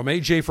from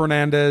AJ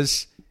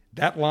Fernandez,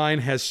 that line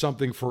has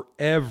something for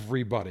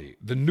everybody.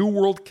 The New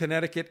World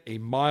Connecticut, a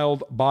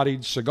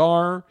mild-bodied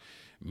cigar,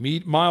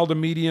 mild to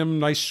medium,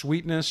 nice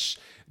sweetness.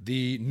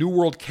 The New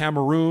World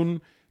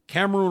Cameroon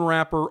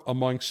wrapper,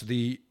 amongst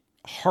the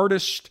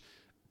hardest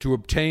to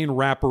obtain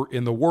wrapper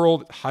in the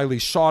world, highly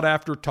sought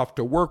after, tough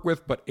to work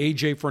with, but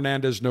AJ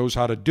Fernandez knows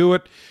how to do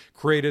it.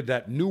 Created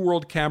that New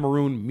World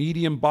Cameroon,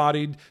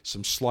 medium-bodied,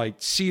 some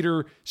slight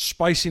cedar,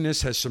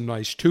 spiciness, has some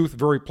nice tooth,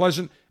 very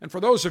pleasant. And for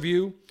those of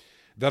you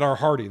that are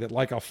hardy, that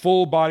like a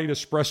full-bodied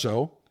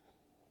espresso,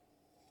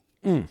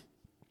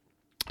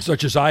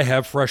 such as I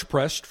have, fresh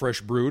pressed,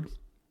 fresh brewed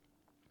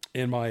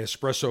in my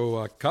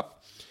espresso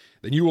cup,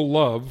 then you will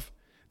love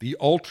the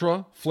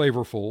ultra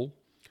flavorful,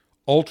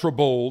 ultra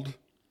bold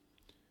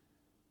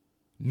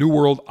New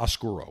World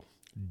Oscuro.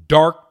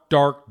 Dark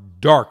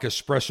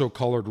espresso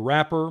colored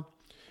wrapper.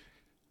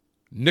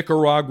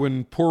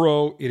 Nicaraguan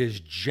puro. It is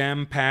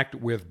jam-packed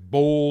with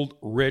bold,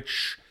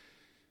 rich,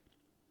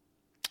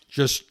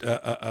 just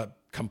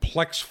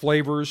complex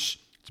flavors.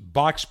 It's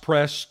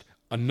box-pressed,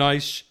 a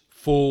nice,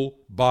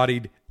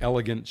 full-bodied,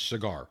 elegant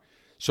cigar.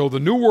 So the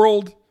New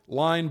World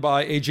line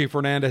by AJ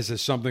Fernandez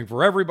is something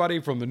for everybody,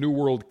 from the New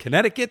World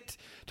Connecticut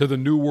to the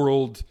New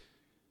World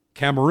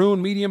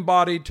Cameroon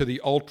medium-bodied to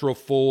the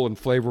ultra-full and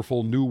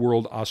flavorful New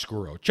World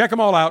Oscuro. Check them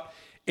all out,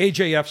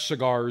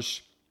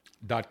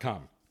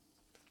 ajfcigars.com.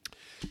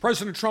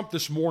 President Trump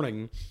this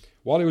morning,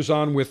 while he was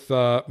on with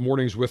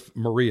Mornings with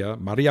Maria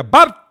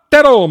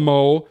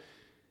Bartiromo,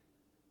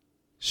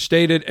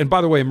 stated, and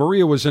by the way,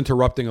 Maria was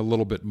interrupting a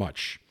little bit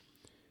much,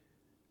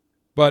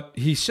 but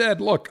he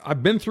said, look,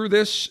 I've been through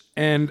this,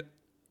 and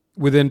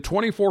within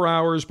 24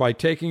 hours, by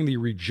taking the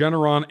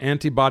Regeneron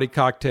antibody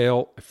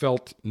cocktail, I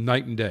felt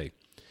night and day.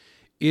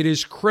 It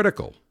is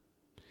critical,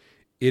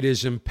 it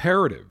is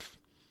imperative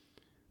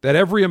that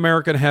every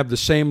American have the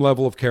same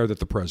level of care that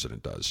the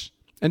president does,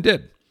 and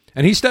did.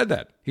 And he said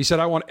that. He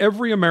said, I want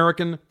every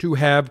American to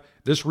have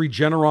this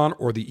Regeneron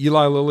or the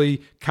Eli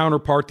Lilly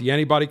counterpart, the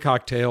antibody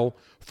cocktail,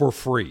 for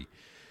free.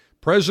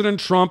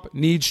 President Trump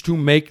needs to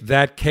make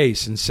that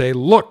case and say,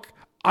 look,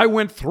 I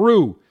went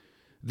through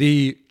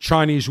the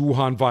Chinese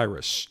Wuhan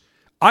virus.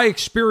 I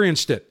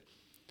experienced it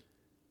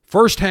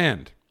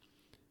firsthand.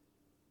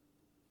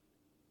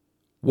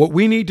 What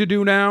we need to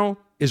do now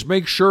is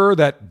make sure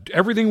that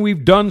everything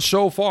we've done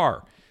so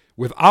far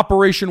with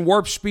Operation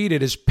Warp Speed,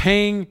 it is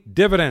paying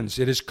dividends.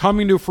 It is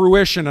coming to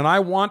fruition, and I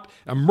want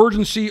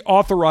emergency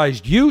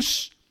authorized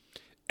use.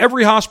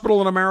 Every hospital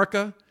in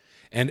America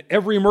and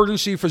every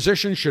emergency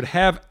physician should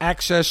have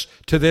access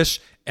to this,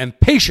 and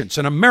patients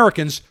and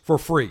Americans for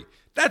free.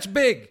 That's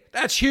big.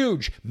 That's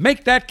huge.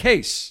 Make that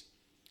case.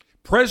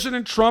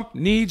 President Trump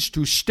needs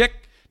to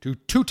stick to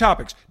two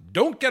topics.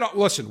 Don't get up.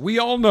 Listen, we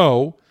all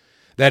know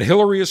that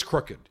Hillary is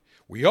crooked.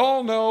 We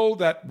all know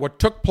that what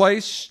took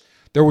place,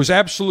 there was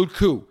absolute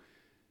coup.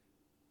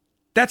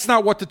 That's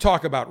not what to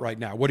talk about right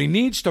now. What he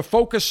needs to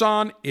focus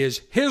on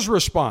is his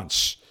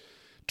response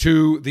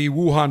to the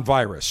Wuhan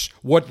virus,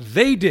 what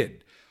they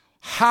did,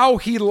 how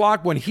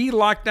when he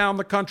locked down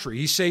the country,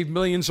 he saved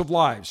millions of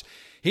lives.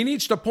 He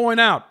needs to point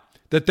out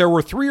that there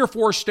were 3 or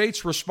 4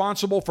 states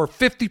responsible for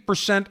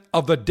 50%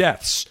 of the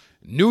deaths.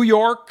 New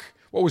York,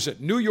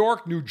 New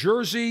York, New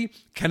Jersey,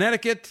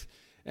 Connecticut,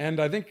 and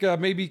I think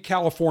maybe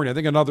California. I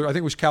think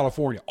it was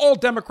California. All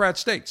Democrat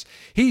states.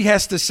 He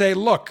has to say,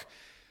 look,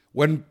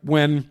 when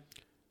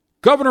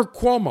Governor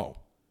Cuomo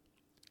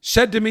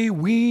said to me,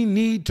 we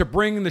need to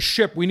bring the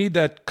ship. We need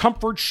that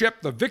comfort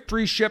ship, the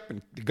victory ship.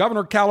 And the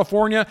governor of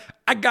California,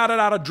 I got it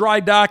out of dry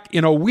dock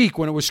in a week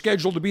when it was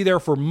scheduled to be there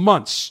for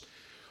months.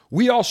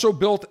 We also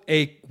built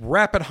a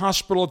rapid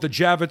hospital at the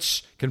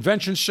Javits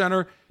Convention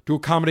Center to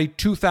accommodate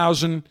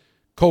 2,000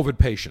 COVID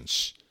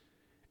patients.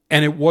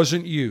 And it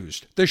wasn't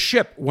used. The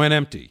ship went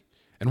empty.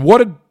 And what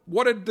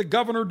did the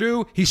governor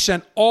do? He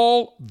sent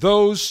all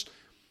those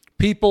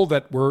people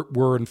that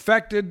were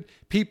infected,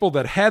 people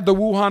that had the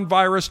Wuhan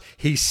virus,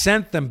 he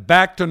sent them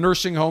back to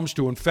nursing homes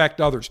to infect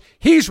others.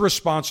 He's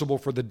responsible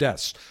for the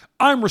deaths.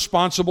 I'm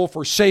responsible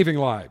for saving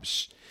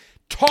lives.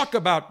 Talk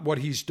about what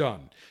he's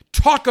done.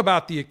 Talk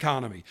about the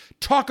economy.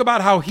 Talk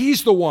about how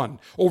he's the one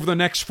over the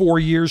next 4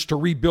 years to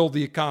rebuild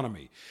the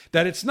economy.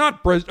 That it's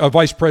not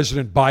Vice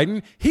President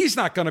Biden. He's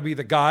not going to be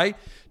the guy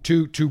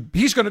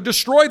he's going to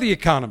destroy the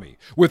economy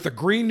with the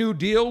Green New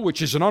Deal,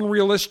 which is an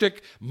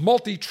unrealistic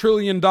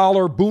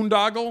multi-trillion-dollar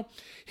boondoggle.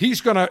 He's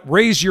going to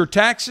raise your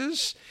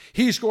taxes.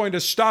 He's going to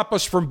stop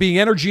us from being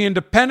energy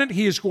independent.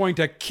 He is going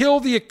to kill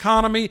the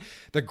economy,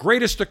 the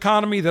greatest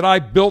economy that I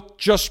built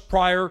just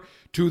prior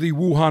to the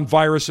Wuhan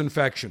virus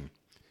infection.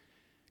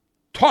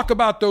 Talk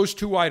about those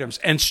two items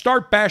and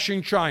start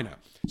bashing China.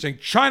 Saying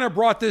China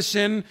brought this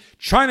in,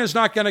 China's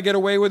not going to get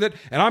away with it,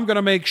 and I'm going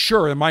to make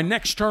sure in my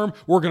next term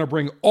we're going to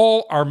bring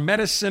all our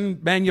medicine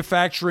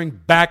manufacturing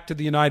back to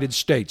the United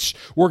States.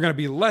 We're going to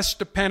be less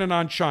dependent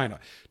on China.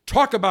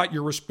 Talk about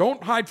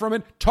don't hide from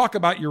it. Talk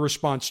about your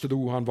response to the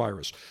Wuhan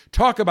virus.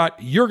 Talk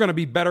about you're going to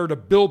be better to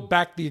build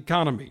back the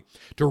economy,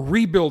 to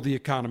rebuild the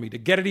economy, to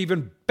get it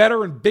even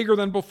better and bigger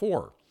than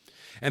before.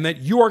 And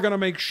that you are going to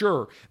make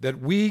sure that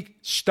we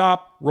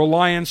stop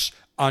reliance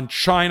on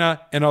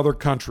China and other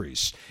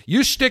countries.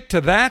 You stick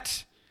to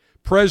that,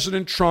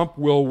 President Trump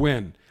will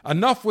win.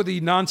 Enough with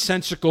the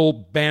nonsensical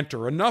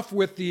banter. Enough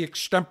with the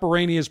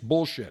extemporaneous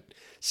bullshit.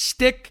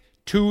 Stick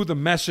to the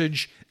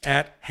message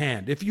at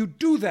hand. If you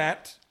do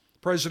that,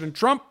 President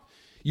Trump,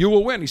 you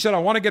will win. He said, I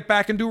want to get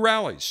back and do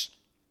rallies.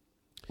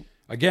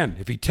 Again,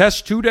 if he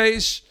tests 2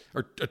 days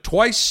or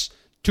twice,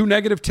 2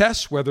 negative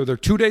tests, whether they're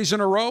 2 days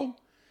in a row,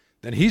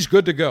 then he's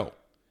good to go.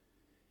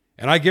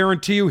 And I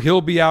guarantee you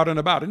he'll be out and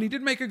about. And he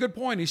did make a good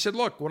point. He said,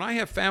 look, when I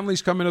have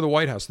families come into the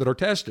White House that are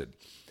tested,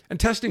 and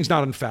testing's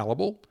not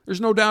infallible,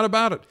 there's no doubt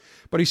about it.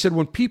 But he said,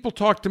 when people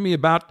talk to me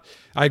about,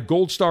 I had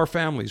Gold Star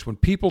families, when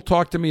people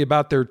talk to me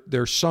about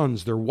their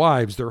sons, their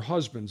wives, their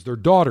husbands, their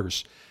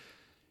daughters,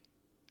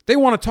 they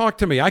want to talk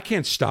to me. I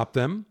can't stop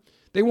them.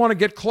 They want to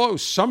get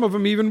close. Some of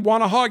them even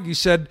want a hug. He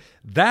said,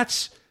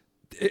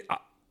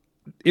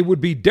 it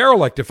would be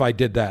derelict if I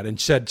did that and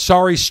said,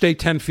 sorry, stay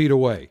 10 feet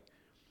away.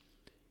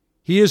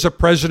 He is a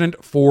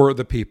president for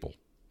the people.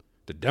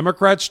 The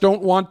Democrats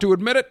don't want to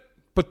admit it,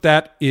 but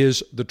that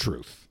is the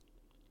truth.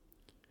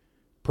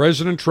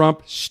 President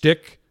Trump,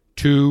 stick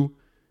to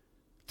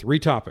 3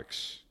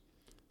 topics.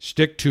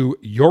 Stick to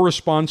your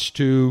response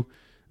to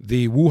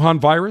the Wuhan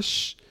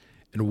virus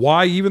and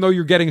why, even though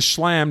you're getting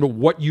slammed,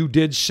 what you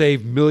did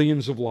saved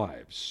millions of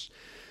lives.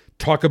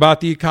 Talk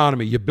about the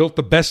economy. You built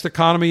the best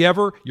economy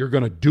ever. You're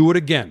going to do it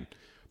again.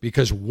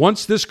 Because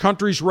once this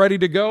country's ready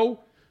to go,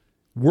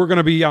 we're going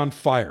to be on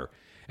fire.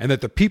 And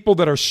that the people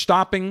that are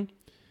stopping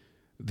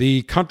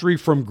the country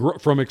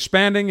from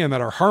expanding and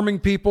that are harming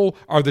people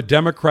are the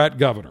Democrat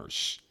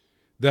governors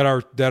that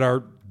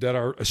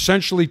are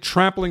essentially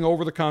trampling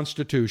over the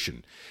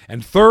Constitution.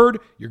 And third,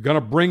 you're going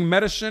to bring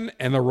medicine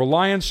and the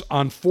reliance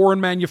on foreign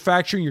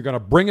manufacturing. You're going to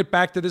bring it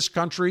back to this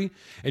country,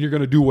 and you're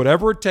going to do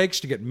whatever it takes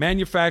to get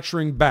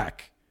manufacturing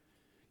back.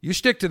 You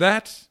stick to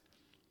that,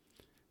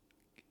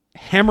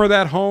 hammer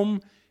that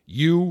home,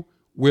 you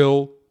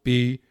will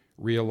be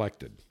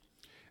reelected.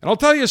 And I'll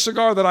tell you a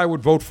cigar that I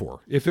would vote for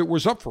if it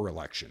was up for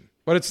election.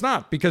 But it's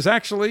not, because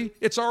actually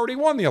it's already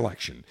won the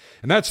election.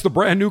 And that's the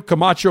brand new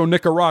Camacho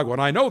Nicaragua.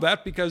 And I know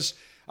that because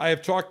I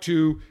have talked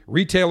to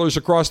retailers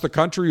across the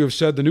country who have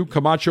said the new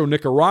Camacho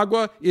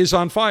Nicaragua is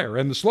on fire.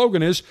 And the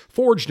slogan is,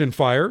 forged in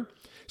fire.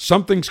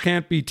 Some things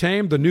can't be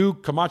tamed. The new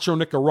Camacho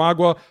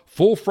Nicaragua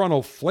full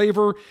frontal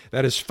flavor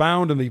that is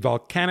found in the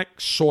volcanic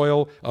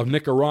soil of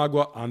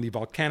Nicaragua on the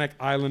volcanic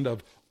island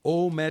of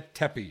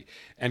Ometepe.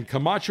 And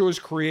Camacho has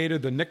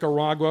created the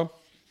Nicaragua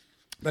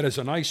that is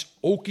a nice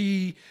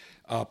oaky,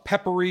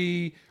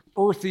 peppery,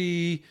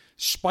 earthy,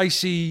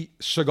 spicy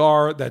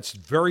cigar that's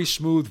very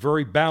smooth,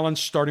 very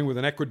balanced, starting with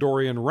an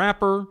Ecuadorian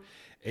wrapper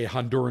a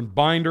Honduran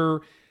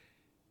binder,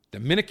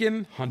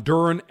 Dominican,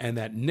 Honduran, and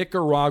that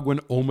Nicaraguan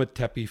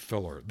Ometepe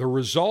filler. The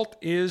result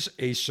is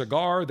a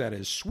cigar that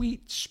is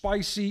sweet,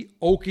 spicy,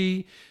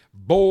 oaky,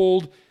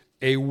 bold,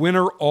 a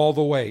winner all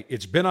the way.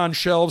 It's been on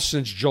shelves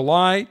since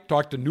July.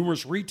 Talked to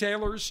numerous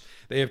retailers.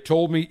 They have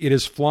told me it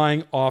is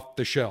flying off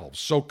the shelves.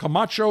 So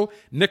Camacho,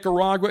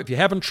 Nicaragua, if you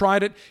haven't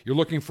tried it, you're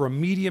looking for a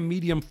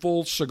medium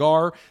full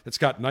cigar that's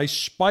got nice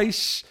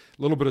spice,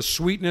 a little bit of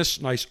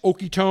sweetness, nice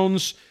oaky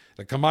tones.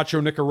 The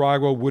Camacho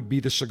Nicaragua would be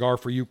the cigar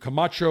for you.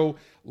 Camacho,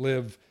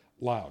 live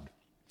loud.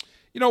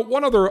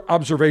 One other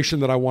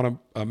observation that I want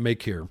to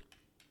make here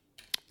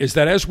is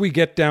that as we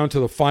get down to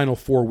the final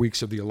 4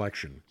 weeks of the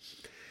election,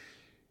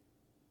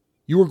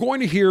 you are going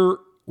to hear,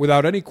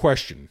 without any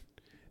question,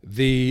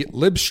 the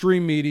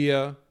libstream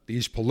media,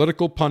 these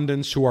political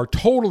pundits who are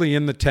totally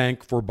in the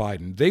tank for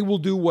Biden. They will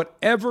do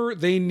whatever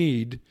they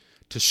need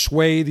to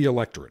sway the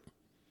electorate.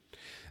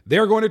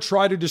 They're going to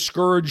try to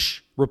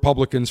discourage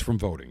Republicans from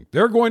voting.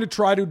 They're going to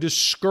try to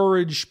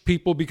discourage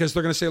people because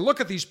they're going to say, look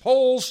at these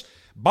polls,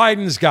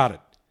 Biden's got it.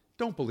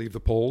 Don't believe the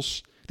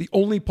polls. The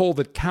only poll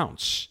that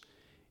counts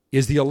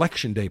is the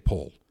Election Day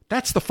poll.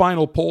 That's the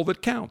final poll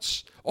that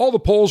counts. All the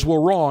polls were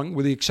wrong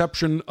with the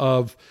exception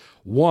of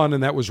one,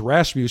 and that was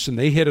Rasmussen.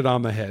 They hit it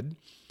on the head.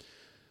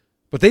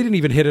 But they didn't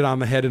even hit it on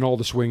the head in all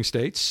the swing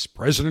states.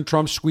 President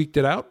Trump squeaked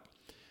it out.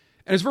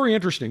 And it's very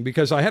interesting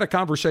because I had a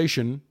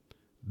conversation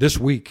this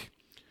week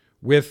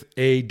with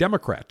a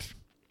Democrat,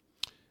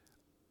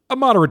 a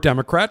moderate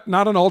Democrat,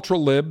 not an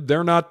ultra-lib.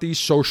 They're not these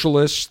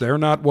socialists. They're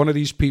not one of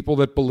these people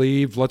that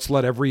believe, let's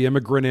let every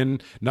immigrant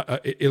in,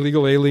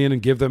 illegal alien,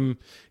 and give them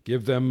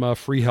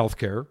free health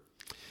care.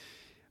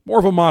 More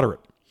of a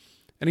moderate.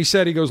 And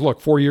he goes, look,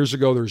 4 years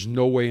ago, there's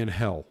no way in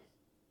hell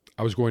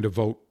I was going to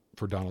vote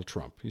for Donald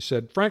Trump. He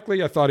said,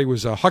 frankly, I thought he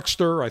was a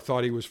huckster. I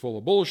thought he was full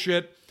of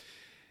bullshit.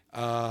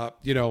 I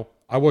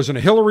wasn't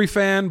a Hillary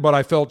fan, but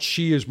I felt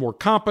she is more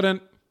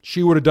competent.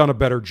 She would have done a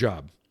better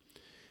job.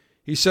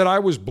 He said, I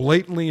was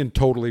blatantly and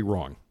totally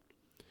wrong.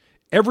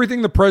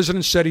 Everything the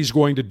president said he's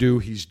going to do,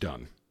 he's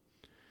done.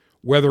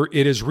 Whether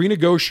it is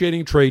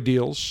renegotiating trade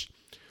deals,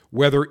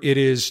 whether it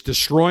is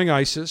destroying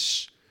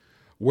ISIS,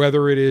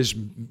 whether it is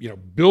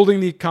building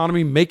the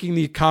economy, making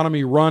the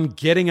economy run,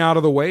 getting out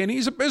of the way. And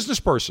he's a business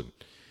person.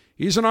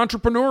 He's an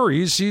entrepreneur.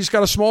 He's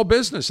got a small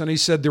business. And he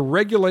said the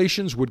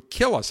regulations would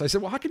kill us. I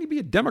said, well, how can he be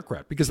a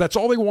Democrat? Because that's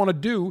all they want to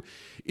do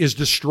is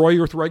destroy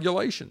you with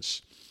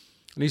regulations.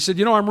 And he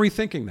said, I'm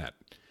rethinking that.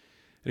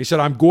 And he said,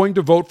 I'm going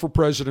to vote for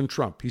President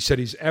Trump. He said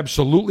he's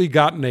absolutely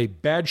gotten a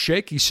bad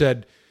shake. He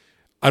said,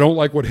 I don't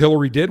like what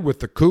Hillary did with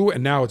the coup,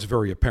 and now it's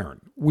very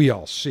apparent. We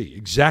all see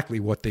exactly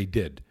what they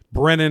did.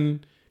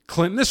 Brennan,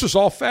 Clinton, this was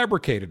all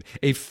fabricated.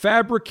 A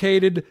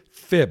fabricated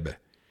fib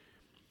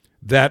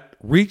that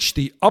reached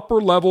the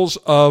upper levels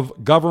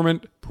of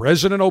government.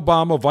 President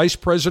Obama, Vice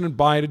President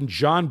Biden,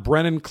 John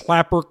Brennan,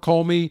 Clapper,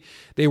 Comey,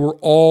 they were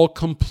all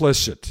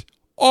complicit.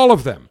 All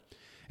of them.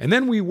 And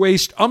then we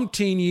waste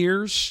umpteen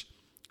years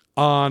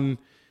on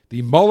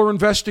the Mueller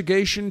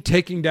investigation,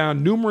 taking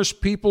down numerous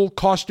people,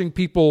 costing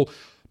people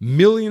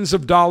millions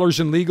of dollars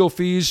in legal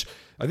fees.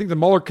 I think the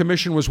Mueller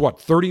Commission was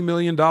 $30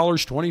 million,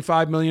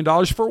 $25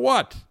 million for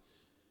what?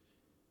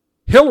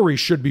 Hillary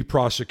should be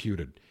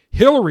prosecuted.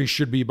 Hillary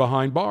should be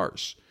behind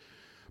bars.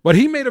 But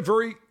he made a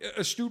very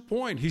astute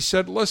point. He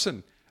said,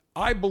 listen,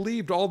 I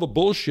believed all the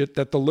bullshit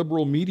that the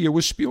liberal media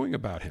was spewing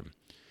about him.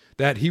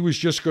 That he was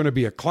just going to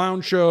be a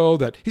clown show.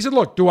 That he said,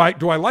 look, do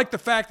I like the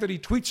fact that he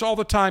tweets all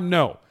the time?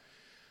 No.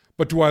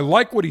 But do I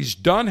like what he's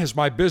done? Has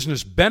my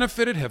business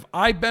benefited? Have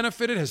I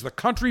benefited? Has the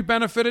country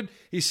benefited?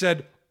 He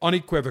said,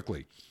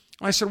 unequivocally.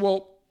 I said,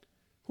 well,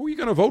 who are you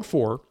going to vote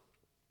for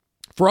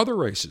other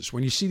races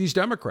when you see these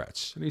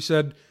Democrats? And he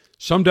said,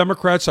 some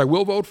Democrats I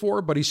will vote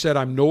for, but he said,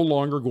 I'm no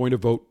longer going to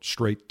vote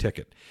straight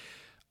ticket.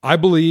 I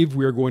believe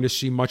we are going to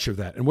see much of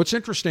that. And what's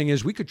interesting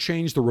is we could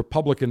change the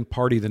Republican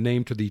Party, the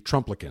name, to the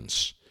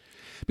Trumplicans.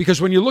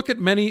 Because when you look at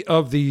many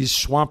of these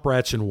swamp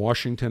rats in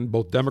Washington,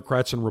 both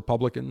Democrats and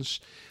Republicans,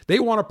 they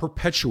want to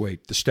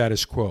perpetuate the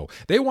status quo.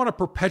 They want to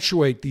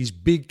perpetuate these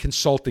big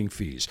consulting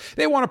fees.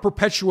 They want to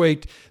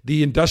perpetuate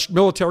the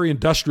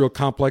military-industrial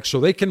complex so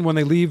they can, when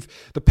they leave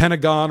the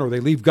Pentagon or they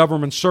leave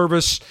government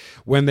service,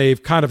 when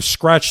they've kind of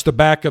scratched the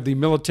back of the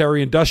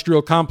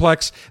military-industrial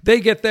complex, they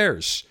get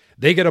theirs.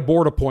 They get a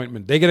board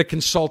appointment. They get a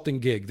consulting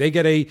gig. They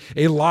get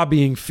a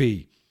lobbying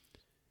fee.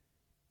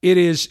 It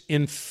is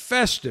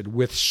infested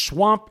with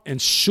swamp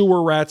and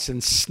sewer rats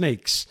and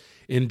snakes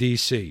in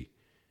D.C.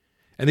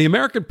 And the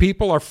American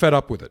people are fed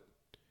up with it.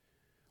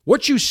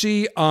 What you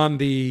see on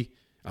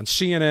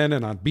CNN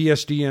and on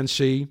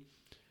BSDNC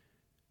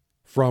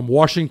from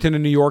Washington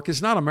and New York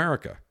is not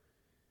America.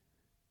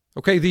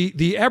 Okay,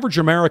 the average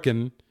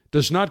American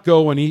does not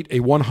go and eat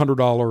a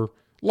 $100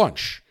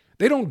 lunch.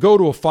 They don't go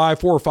to a 4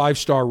 or 5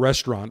 star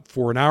restaurant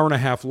for an hour and a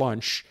half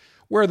lunch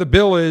where the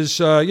bill is,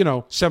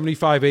 $75,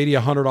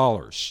 $80,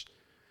 $100.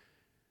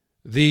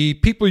 The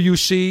people you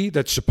see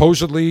that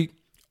supposedly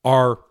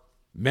are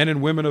men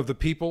and women of the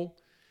people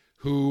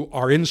who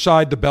are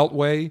inside the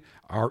Beltway,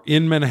 are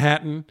in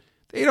Manhattan,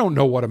 They don't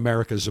know what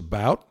America's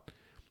about.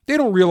 They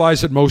don't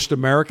realize that most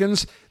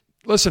Americans,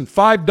 listen,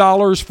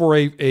 $5 for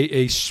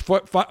a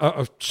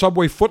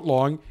Subway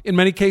footlong in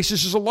many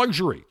cases is a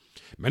luxury.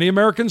 Many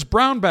Americans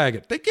brown bag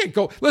it. They can't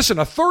go. Listen,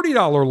 a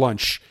 $30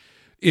 lunch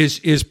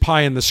is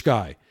pie in the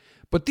sky.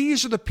 But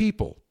these are the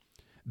people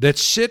that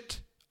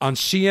sit on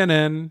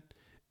CNN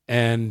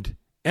and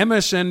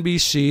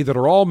MSNBC that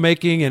are all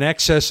making in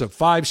excess of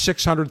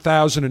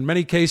 $500,000-$600,000 in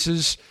many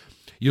cases.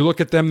 You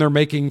look at them, they're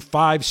making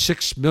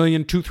 $5-6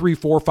 million, $2, $3,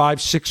 $4, $5,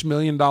 $6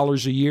 million a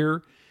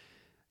year.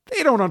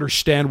 They don't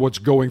understand what's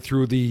going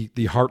through the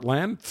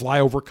heartland,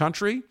 flyover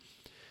country.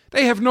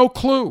 They have no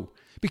clue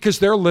because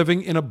they're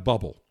living in a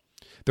bubble.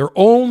 Their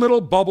own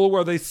little bubble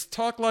where they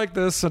talk like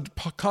this at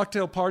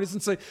cocktail parties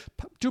and say,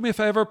 do me a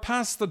favor,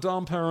 pass the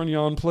Dom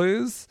Perignon,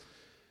 please.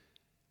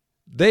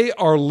 They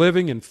are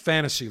living in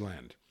fantasy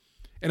land.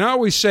 And I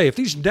always say, if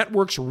these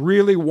networks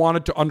really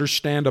wanted to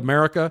understand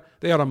America,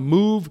 they ought to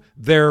move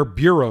their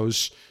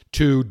bureaus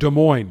to Des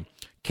Moines,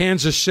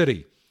 Kansas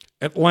City,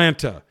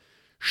 Atlanta,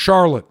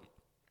 Charlotte,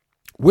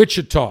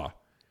 Wichita.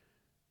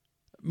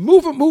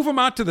 Move them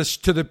out to the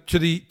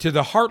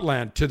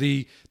heartland, to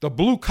the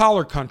blue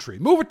collar country.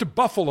 Move it to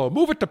Buffalo.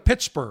 Move it to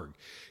Pittsburgh.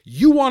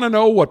 You want to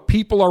know what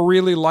people are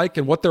really like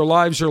and what their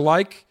lives are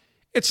like?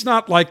 It's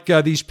not like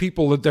these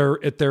people at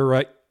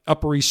their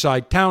Upper East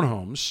Side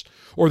townhomes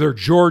or their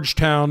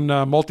Georgetown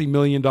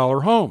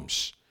multi-million-dollar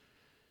homes.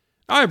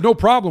 I have no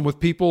problem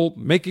with people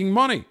making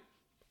money.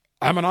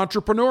 I'm an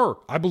entrepreneur.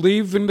 I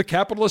believe in the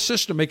capitalist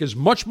system. Make as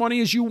much money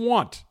as you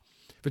want.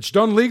 If it's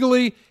done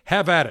legally,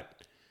 have at it.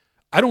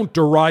 I don't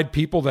deride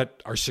people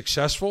that are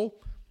successful.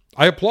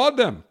 I applaud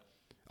them.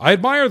 I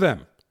admire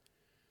them.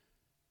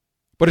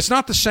 But it's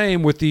not the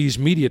same with these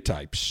media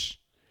types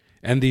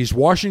and these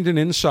Washington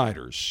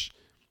insiders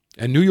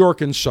and New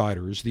York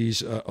insiders,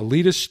 these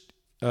elitist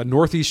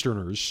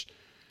Northeasterners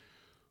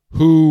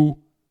who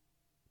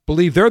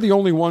believe they're the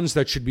only ones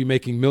that should be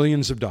making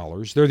millions of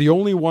dollars. They're the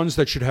only ones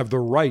that should have the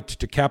right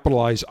to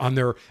capitalize on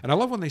their, and I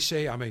love when they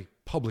say, I'm a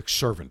public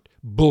servant.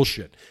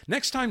 Bullshit.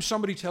 Next time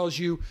somebody tells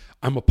you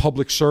I'm a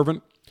public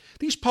servant,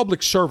 these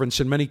public servants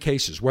in many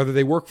cases, whether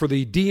they work for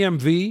the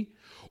DMV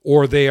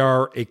or they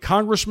are a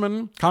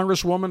congressman,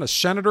 congresswoman, a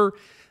senator,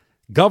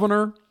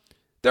 governor,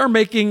 they're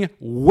making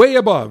way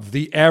above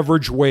the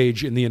average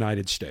wage in the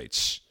United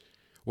States.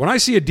 When I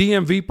see a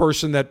DMV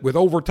person that with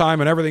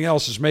overtime and everything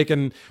else is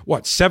making,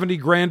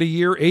 $70,000 a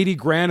year,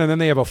 $80,000, and then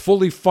they have a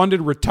fully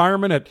funded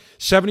retirement at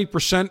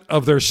 70%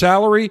 of their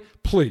salary,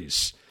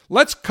 please,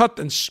 let's cut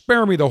and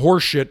spare me the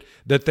horseshit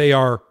that they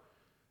are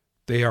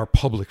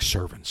public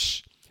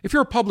servants. If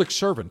you're a public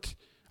servant,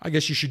 I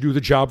guess you should do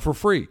the job for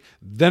free.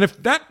 Then if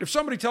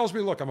somebody tells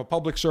me, look, I'm a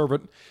public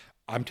servant,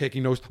 I'm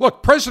taking those.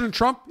 Look, President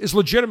Trump is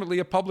legitimately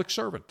a public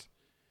servant.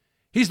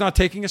 He's not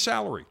taking a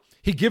salary.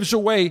 He gives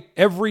away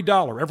every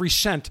dollar, every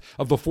cent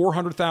of the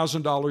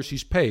 $400,000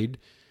 he's paid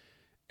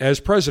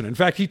as president. In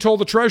fact, he told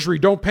the Treasury,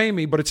 don't pay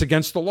me, but it's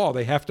against the law.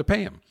 They have to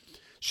pay him.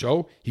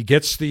 So he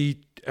gets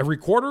every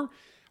quarter,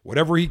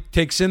 whatever he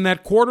takes in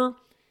that quarter,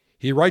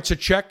 he writes a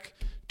check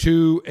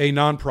to a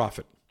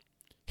nonprofit.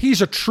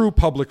 He's a true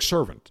public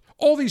servant.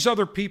 All these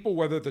other people,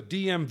 whether the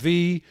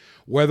DMV,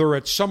 whether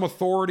it's some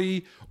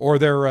authority, or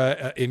they're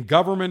in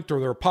government,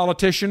 or they're a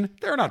politician,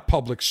 they're not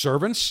public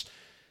servants.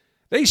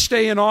 They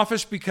stay in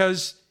office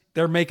because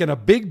they're making a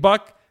big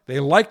buck. They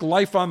like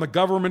life on the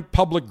government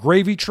public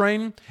gravy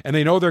train, and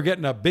they know they're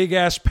getting a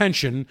big-ass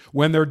pension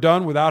when they're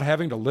done without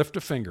having to lift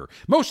a finger.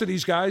 Most of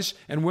these guys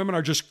and women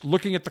are just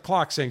looking at the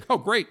clock saying, oh,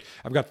 great,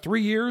 I've got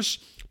 3 years,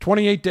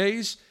 28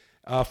 days,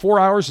 4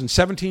 hours, and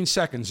 17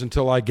 seconds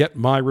until I get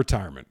my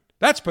retirement.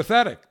 That's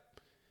pathetic.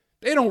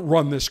 They don't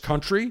run this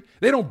country.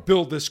 They don't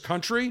build this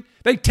country.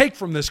 They take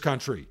from this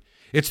country.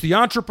 It's the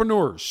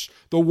entrepreneurs,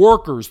 the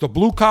workers, the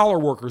blue-collar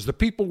workers, the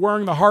people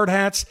wearing the hard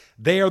hats.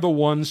 They are the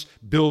ones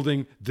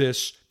building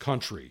this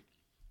country.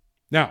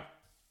 Now,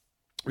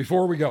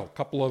 before we go, a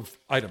couple of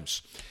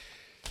items.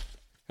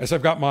 As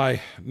I've got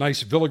my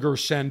nice Villiger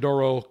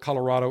Sandoro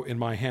Colorado in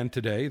my hand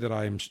today that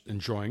I am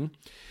enjoying,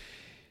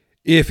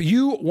 if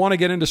you want to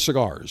get into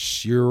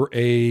cigars, you're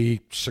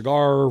a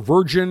cigar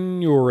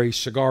virgin, you're a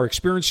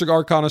experienced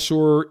cigar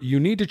connoisseur,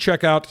 you need to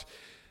check out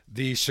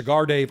the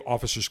Cigar Dave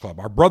Officers Club.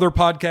 Our brother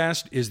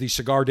podcast is the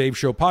Cigar Dave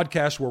Show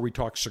podcast, where we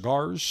talk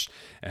cigars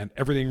and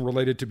everything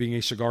related to being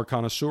a cigar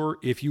connoisseur.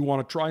 If you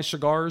want to try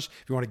cigars,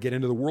 if you want to get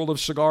into the world of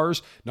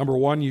cigars, number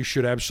one, you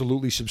should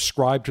absolutely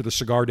subscribe to the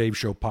Cigar Dave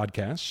Show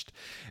podcast.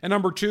 And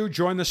number two,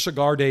 join the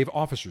Cigar Dave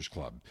Officers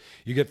Club.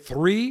 You get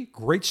 3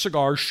 great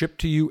cigars shipped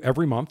to you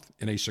every month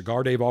in a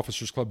Cigar Dave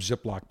Officers Club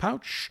Ziploc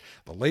pouch.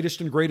 The latest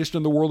and greatest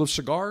in the world of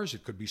cigars.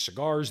 It could be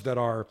cigars that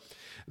are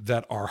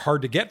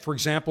hard to get. For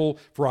example,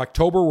 for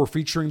October, we're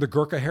featuring the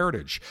Gurkha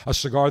Heritage, a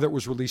cigar that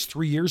was released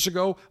 3 years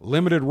ago,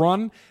 limited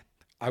run.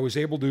 I was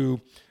able to,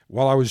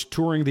 while I was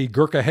touring the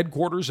Gurkha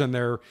headquarters and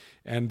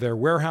their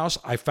warehouse,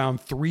 I found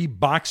 3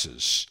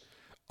 boxes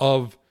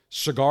of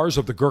cigars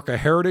of the Gurkha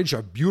Heritage,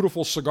 a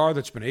beautiful cigar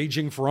that's been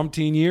aging for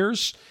umpteen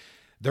years.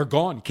 They're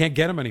gone. You can't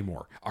get them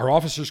anymore. Our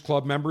Officers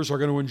Club members are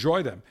going to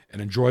enjoy them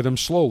and enjoy them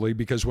slowly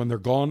because when they're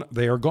gone,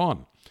 they are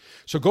gone.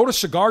 So go to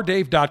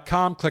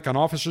CigarDave.com, click on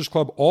Officers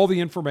Club. All the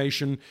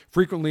information,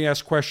 frequently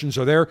asked questions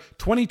are there.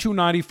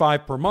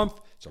 $22.95 per month.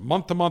 It's a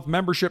month-to-month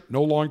membership,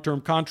 no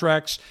long-term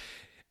contracts.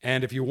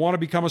 And if you want to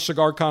become a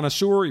cigar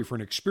connoisseur, if you're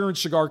an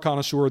experienced cigar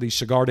connoisseur, the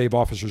Cigar Dave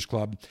Officers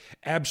Club,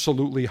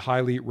 absolutely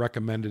highly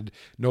recommended.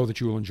 Know that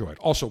you will enjoy it.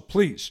 Also,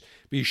 please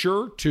be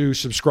sure to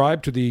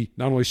subscribe to the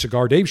not only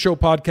Cigar Dave Show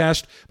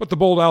podcast, but the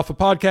Bold Alpha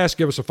podcast.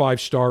 Give us a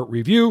 5-star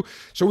review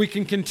so we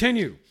can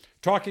continue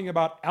talking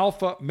about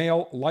alpha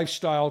male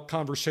lifestyle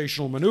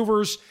conversational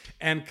maneuvers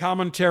and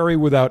commentary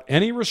without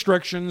any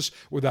restrictions,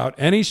 without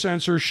any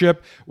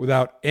censorship,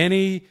 without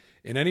any,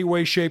 in any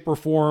way, shape, or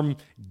form,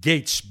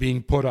 gates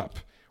being put up.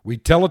 We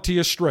tell it to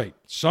you straight.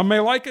 Some may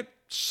like it,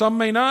 some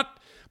may not,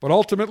 but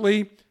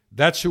ultimately,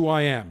 that's who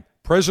I am.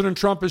 President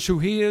Trump is who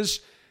he is.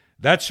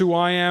 That's who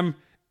I am.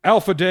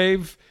 Alpha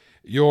Dave,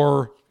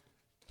 your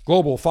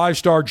global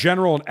 5-star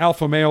general and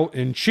alpha male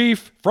in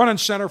chief, front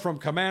and center from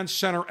Command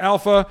Center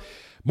Alpha.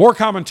 More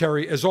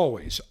commentary, as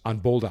always, on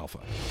Bold Alpha.